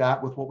correlate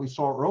that with what we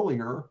saw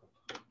earlier,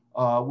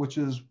 which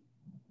is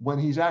when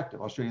he's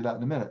active. I'll show you that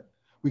in a minute.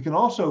 We can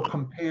also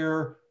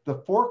compare the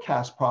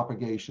forecast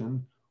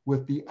propagation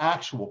with the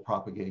actual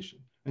propagation.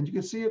 And you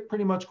can see it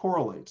pretty much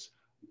correlates.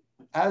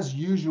 As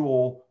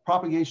usual,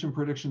 propagation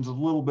prediction is a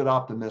little bit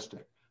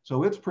optimistic.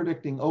 So it's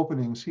predicting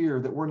openings here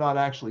that we're not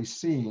actually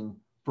seeing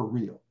for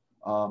real.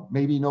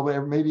 Maybe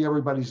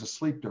everybody's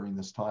asleep during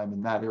this time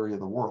in that area of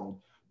the world,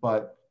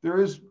 but there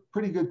is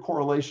pretty good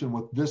correlation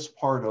with this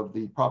part of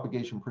the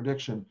propagation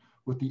prediction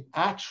with the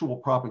actual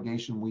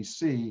propagation we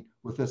see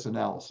with this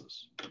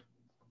analysis.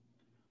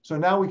 So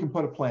now we can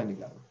put a plan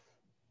together.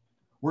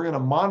 We're going to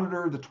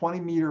monitor the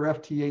 20-meter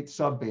FT8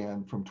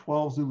 subband from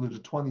 12 Zulu to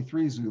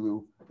 23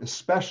 Zulu,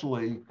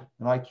 especially,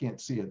 and I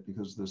can't see it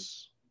because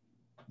this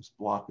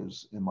block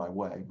is in my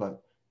way,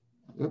 but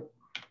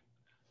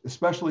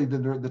especially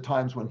the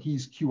times when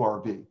he's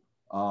QRV,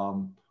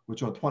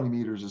 which on 20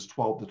 meters is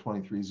 12 to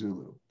 23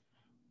 Zulu.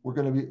 We're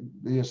going to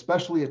be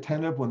especially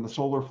attentive when the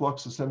solar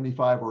flux is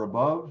 75 or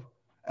above,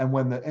 and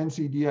when the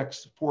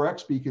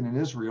NCDXC beacon in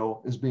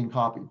Israel is being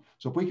copied.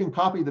 So if we can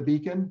copy the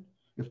beacon,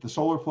 if the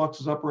solar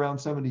flux is up around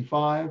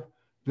 75,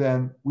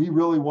 then we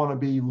really want to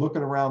be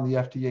looking around the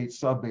FT8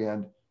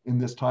 subband in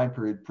this time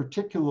period,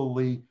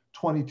 particularly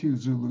 22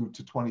 Zulu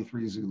to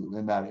 23 Zulu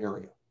in that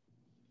area.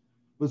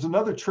 There's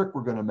another trick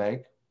we're going to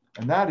make,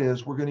 and that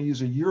is we're going to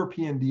use a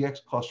European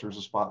DX cluster as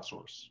a spot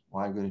source.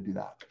 Why am I going to do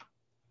that?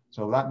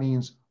 So that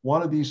means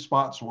one of these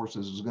spot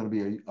sources is going to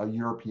be a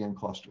European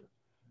cluster.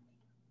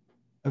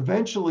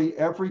 Eventually,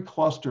 every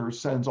cluster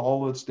sends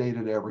all its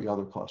data to every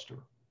other cluster.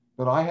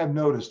 But I have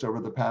noticed over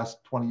the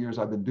past 20 years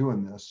I've been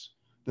doing this,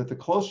 that the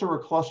closer a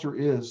cluster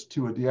is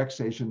to a DX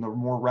station, the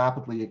more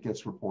rapidly it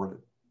gets reported.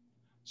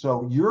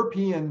 So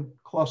European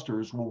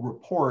clusters will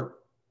report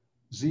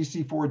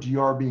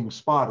ZC4GR being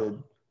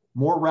spotted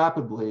more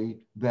rapidly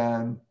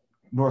than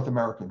North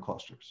American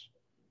clusters,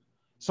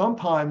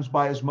 sometimes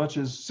by as much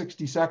as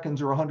 60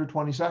 seconds or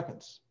 120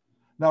 seconds.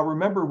 Now,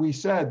 remember, we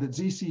said that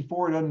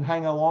ZC4 doesn't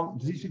hang along,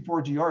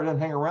 ZC4GR doesn't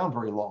hang around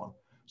very long.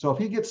 So if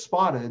he gets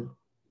spotted,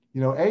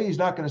 A, he's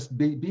not going to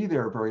be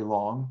there very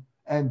long,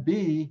 and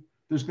B,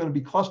 there's going to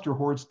be cluster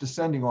hordes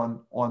descending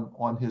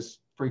on his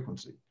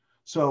frequency.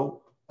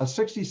 So a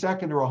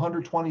 60-second or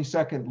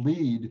 120-second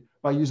lead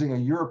by using a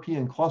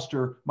European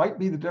cluster might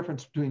be the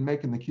difference between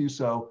making the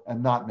QSO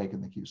and not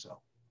making the QSO.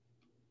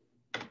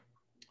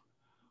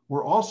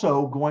 We're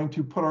also going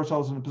to put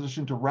ourselves in a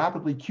position to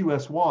rapidly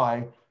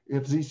QSY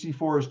if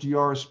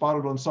ZC4SGR is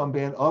spotted on some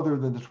band other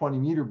than the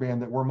 20-meter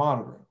band that we're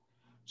monitoring.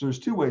 So there's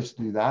two ways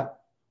to do that.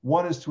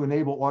 One is to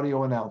enable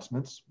audio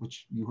announcements,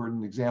 which you heard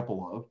an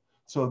example of,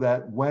 so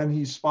that when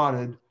he's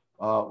spotted,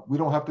 we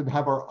don't have to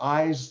have our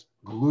eyes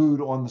glued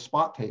on the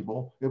spot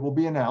table. It will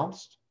be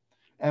announced.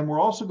 And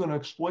we're also going to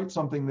exploit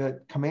something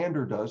that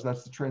Commander does,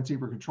 that's the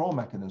transceiver control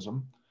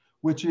mechanism,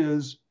 which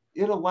is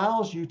it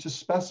allows you to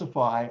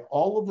specify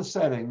all of the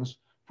settings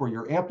for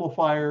your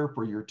amplifier,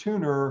 for your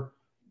tuner,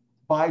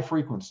 by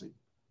frequency.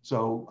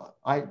 So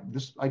I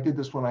did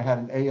this when I had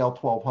an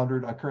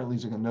AL1200. I'm currently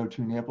using a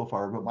no-tune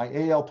amplifier, but my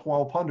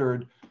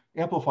AL1200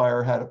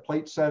 amplifier had a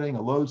plate setting,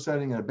 a load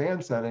setting, and a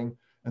band setting.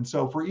 And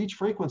so for each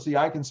frequency,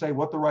 I can say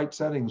what the right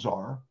settings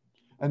are.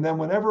 And then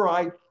whenever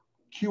I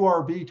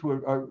QSY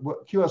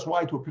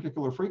to a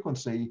particular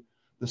frequency,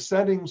 the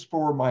settings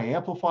for my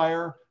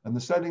amplifier and the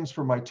settings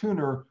for my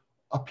tuner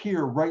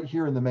appear right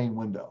here in the main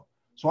window.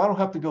 So I don't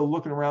have to go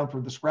looking around for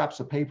the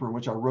scraps of paper in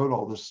which I wrote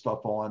all this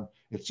stuff on.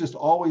 It's just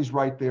always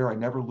right there. I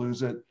never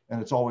lose it,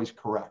 and it's always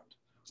correct.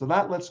 So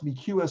that lets me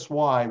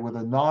QSY with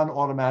a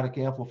non-automatic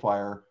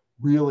amplifier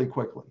really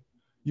quickly.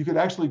 You could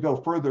actually go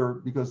further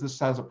because this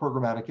has a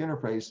programmatic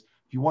interface.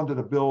 If you wanted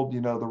to build, the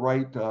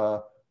right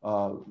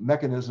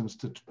mechanisms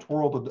to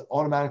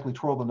automatically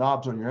twirl the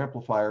knobs on your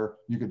amplifier,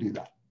 you could do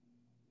that.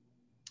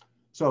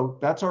 So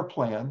that's our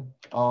plan.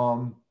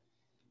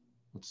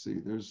 Let's see,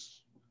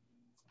 there's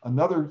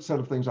another set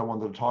of things I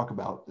wanted to talk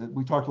about.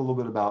 We talked a little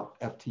bit about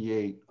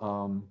FT8,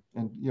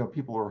 and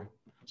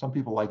some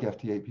people like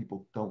FT8,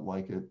 people don't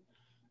like it.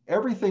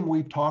 Everything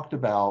we've talked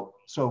about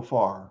so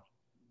far,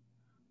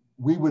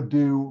 we would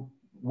do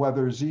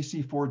whether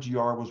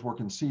ZC4GR was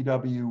working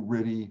CW,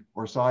 RTTY,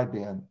 or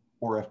sideband,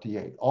 or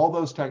FT8. All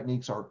those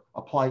techniques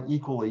apply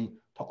equally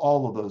to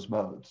all of those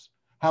modes.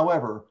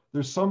 However,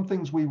 there's some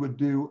things we would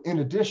do in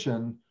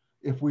addition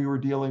if we were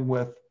dealing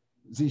with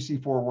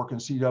ZC4 working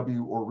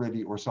CW or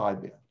RTTY or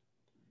sideband.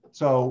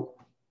 So,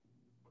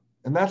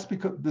 and that's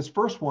because this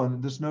first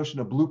one, this notion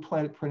of blue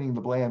planet printing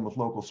the band with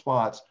local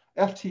spots,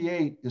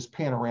 FT8 is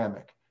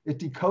panoramic. It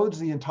decodes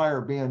the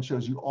entire band,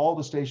 shows you all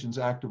the stations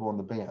active on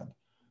the band.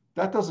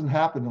 That doesn't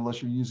happen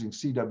unless you're using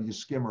CW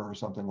skimmer or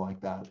something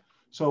like that.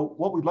 So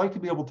what we'd like to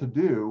be able to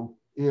do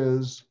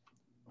is,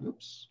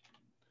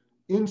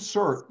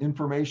 insert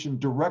information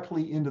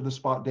directly into the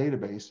spot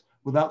database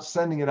without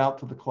sending it out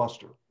to the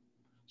cluster.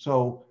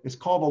 So it's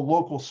called a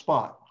local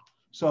spot.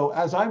 So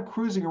as I'm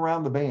cruising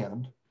around the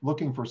band,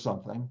 looking for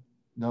something,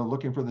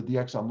 looking for the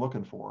DX I'm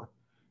looking for,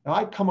 and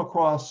I come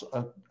across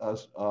a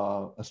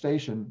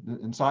station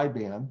in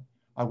sideband,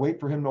 I wait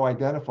for him to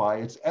identify,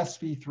 it's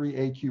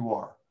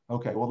SV3AQR.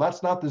 Okay, well,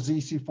 that's not the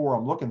ZC4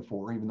 I'm looking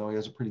for, even though he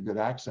has a pretty good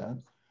accent.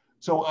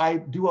 So I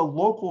do a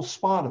local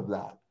spot of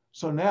that.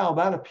 So now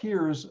that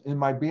appears in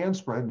my band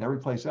spread and every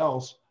place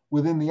else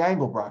within the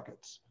angle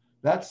brackets.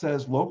 That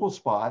says local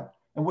spot.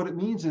 And what it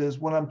means is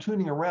when I'm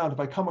tuning around,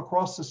 if I come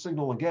across the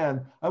signal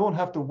again, I won't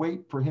have to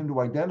wait for him to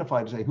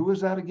identify to say, who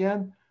is that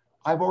again?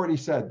 I've already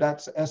said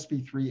that's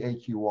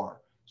SV3AQR.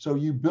 So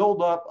you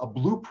build up a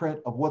blueprint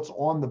of what's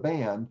on the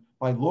band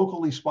by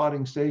locally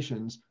spotting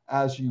stations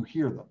as you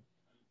hear them.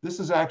 This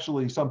is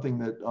actually something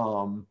that,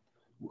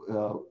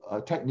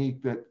 a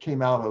technique that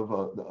came out of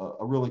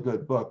a really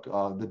good book,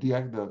 the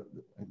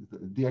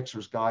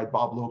DXer's Guide,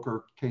 Bob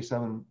Loker,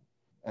 K7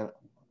 and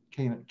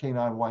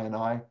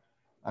K9YNI.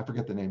 I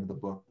forget the name of the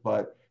book,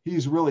 but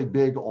he's really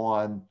big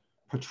on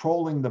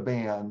patrolling the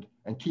band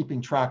and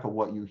keeping track of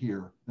what you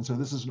hear. And so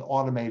this is an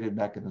automated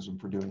mechanism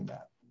for doing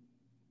that.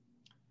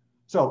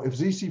 So if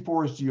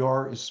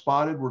ZC4SGR is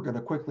spotted, we're going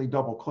to quickly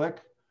double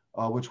click,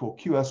 which will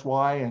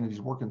QSY, and if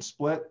he's working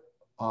split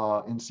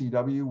in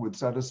CW would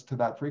set us to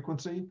that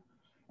frequency.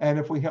 And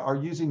if we are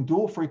using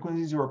dual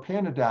frequencies or a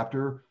pan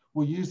adapter,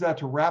 we'll use that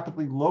to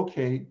rapidly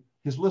locate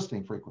his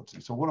listening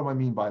frequency. So what do I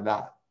mean by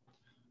that?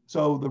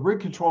 So the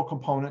rig control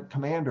component,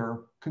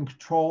 Commander, can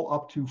control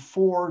up to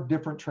 4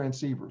 different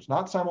transceivers,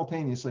 not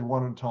simultaneously,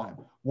 one at a time.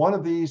 One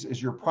of these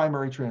is your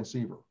primary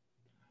transceiver,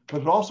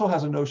 but it also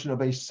has a notion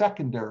of a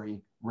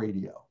secondary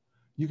radio.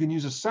 You can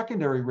use a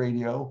secondary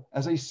radio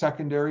as a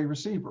secondary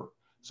receiver,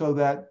 so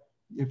that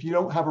if you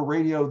don't have a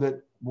radio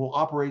that will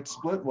operate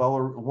split well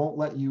or won't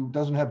let you,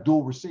 doesn't have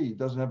dual receive,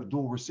 doesn't have a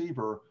dual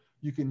receiver,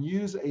 you can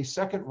use a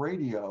second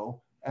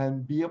radio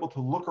and be able to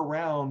look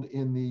around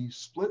in the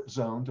split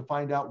zone to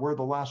find out where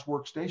the last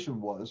workstation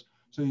was,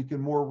 so you can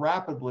more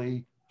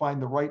rapidly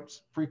find the right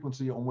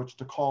frequency on which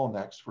to call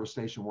next for a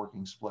station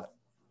working split.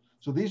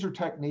 So these are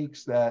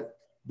techniques that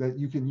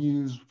you can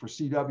use for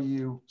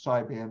CW,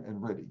 sideband, and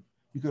RTTY.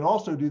 You can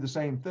also do the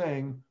same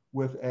thing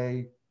with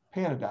a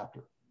pan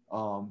adapter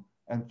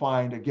and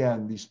find,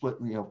 again, the split,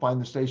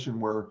 find the station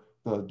where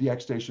the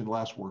DX station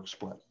last worked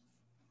split.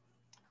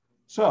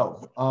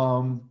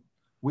 So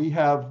we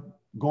have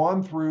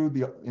gone through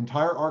the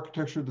entire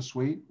architecture of the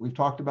suite. We've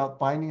talked about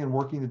finding and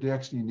working the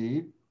DX you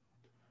need.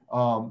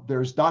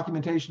 There's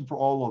documentation for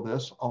all of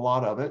this, a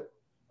lot of it,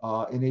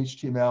 in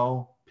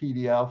HTML,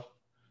 PDF.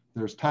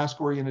 There's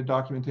task-oriented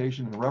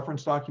documentation and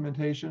reference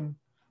documentation.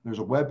 There's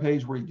a web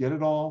page where you get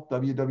it all,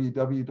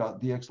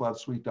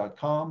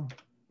 www.dxlabsuite.com.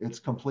 It's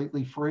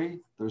completely free.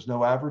 There's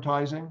no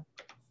advertising.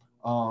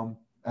 And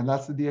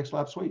that's the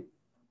DXLab suite.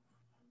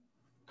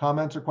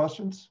 Comments or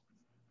questions?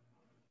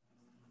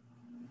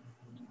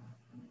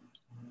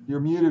 You're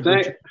muted.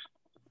 Richard.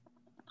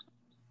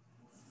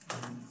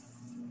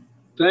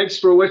 Thanks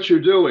for what you're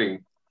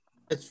doing.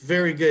 That's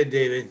very good,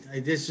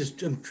 David. This is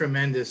a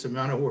tremendous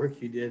amount of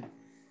work you did.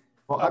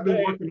 Well, I've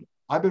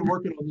been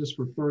working on this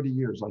for 30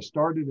 years. I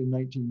started in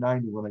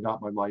 1990 when I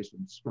got my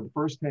license. For the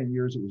first 10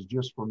 years, it was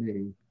just for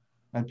me.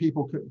 And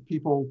people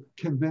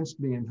convinced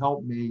me and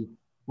helped me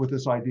with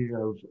this idea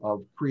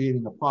of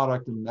creating a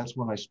product. And that's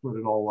when I split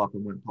it all up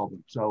and went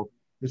public. So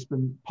it's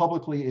been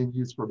publicly in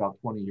use for about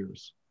 20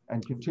 years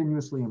and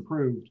continuously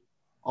improved.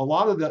 A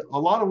lot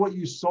of what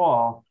you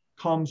saw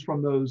comes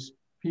from those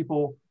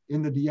people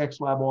in the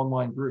DXLab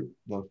online group,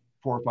 the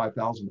 4,000 or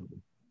 5,000 of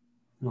them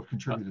who have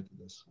contributed to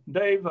this.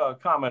 Dave,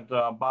 comment,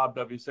 Bob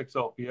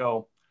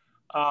W6OPO,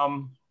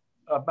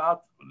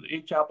 about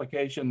each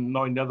application,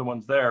 knowing the other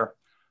one's there.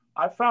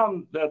 I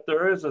found that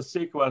there is a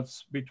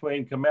sequence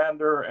between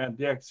Commander and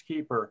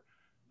DXKeeper.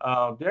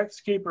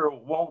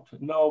 DXKeeper won't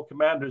know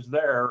Commander's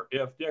there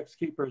if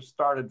DXKeeper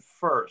started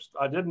first.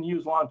 I didn't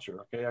use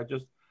Launcher, okay? I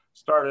just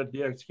started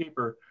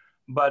DXKeeper,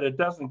 but it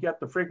doesn't get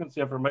the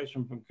frequency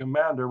information from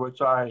Commander,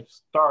 which I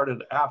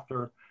started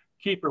after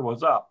Keeper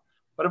was up.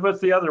 But if it's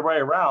the other way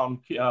around,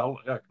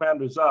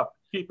 Commander's up,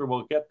 Keeper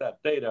will get that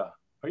data.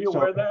 Are you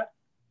aware of that?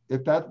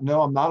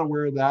 No, I'm not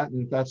aware of that.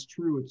 And if that's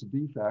true, it's a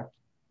defect.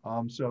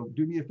 So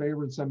do me a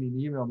favor and send me an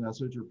email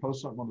message or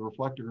post something on the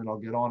reflector and I'll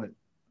get on it.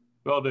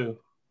 Will do.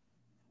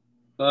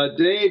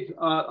 Dave,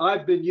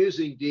 I've been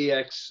using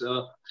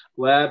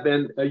DXLab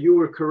and you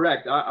were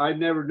correct. I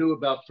never knew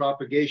about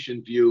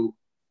propagation view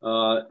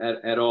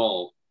at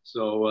all.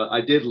 So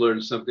I did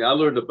learn something. I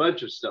learned a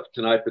bunch of stuff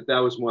tonight, but that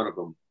was one of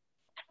them.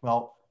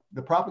 Well,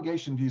 the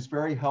propagation view is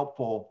very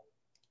helpful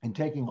in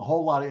taking a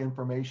whole lot of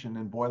information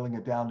and boiling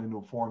it down into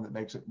a form that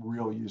makes it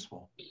real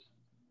useful.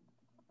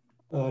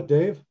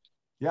 Dave?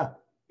 Yeah.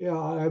 Yeah,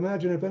 I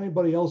imagine if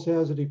anybody else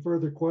has any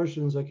further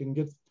questions, I can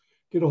get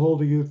a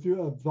hold of you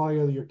through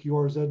via your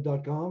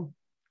QRZ.com.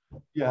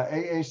 Yeah,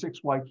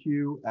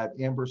 AA6YQ at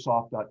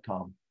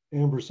ambersoft.com.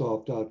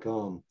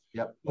 Ambersoft.com.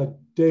 Yep.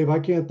 Dave, I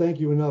can't thank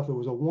you enough. It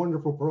was a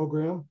wonderful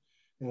program,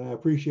 and I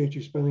appreciate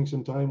you spending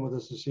some time with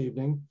us this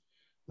evening.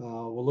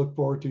 We'll look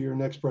forward to your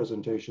next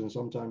presentation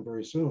sometime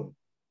very soon.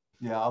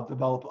 Yeah,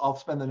 I'll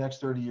spend the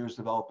next 30 years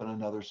developing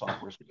another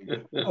software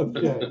suite.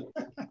 Okay.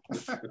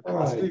 All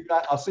right.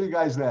 I'll see you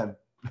guys then.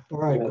 All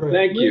right, great.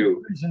 Thank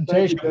you.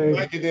 Thank you, Dave.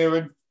 Thank you,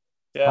 David.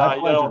 Yeah, My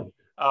pleasure.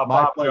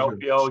 Bob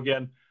OPO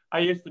again. I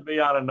used to be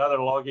on another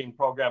logging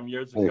program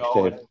years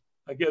ago, and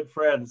a good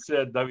friend,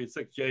 Sid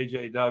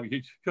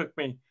W6JJW, took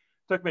me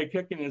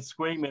kicking and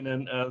screaming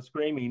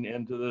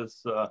into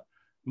this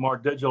more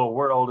digital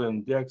world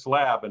in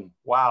DXLab, and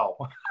wow,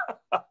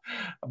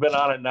 I've been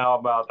on it now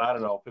about, I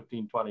don't know,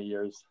 15, 20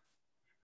 years.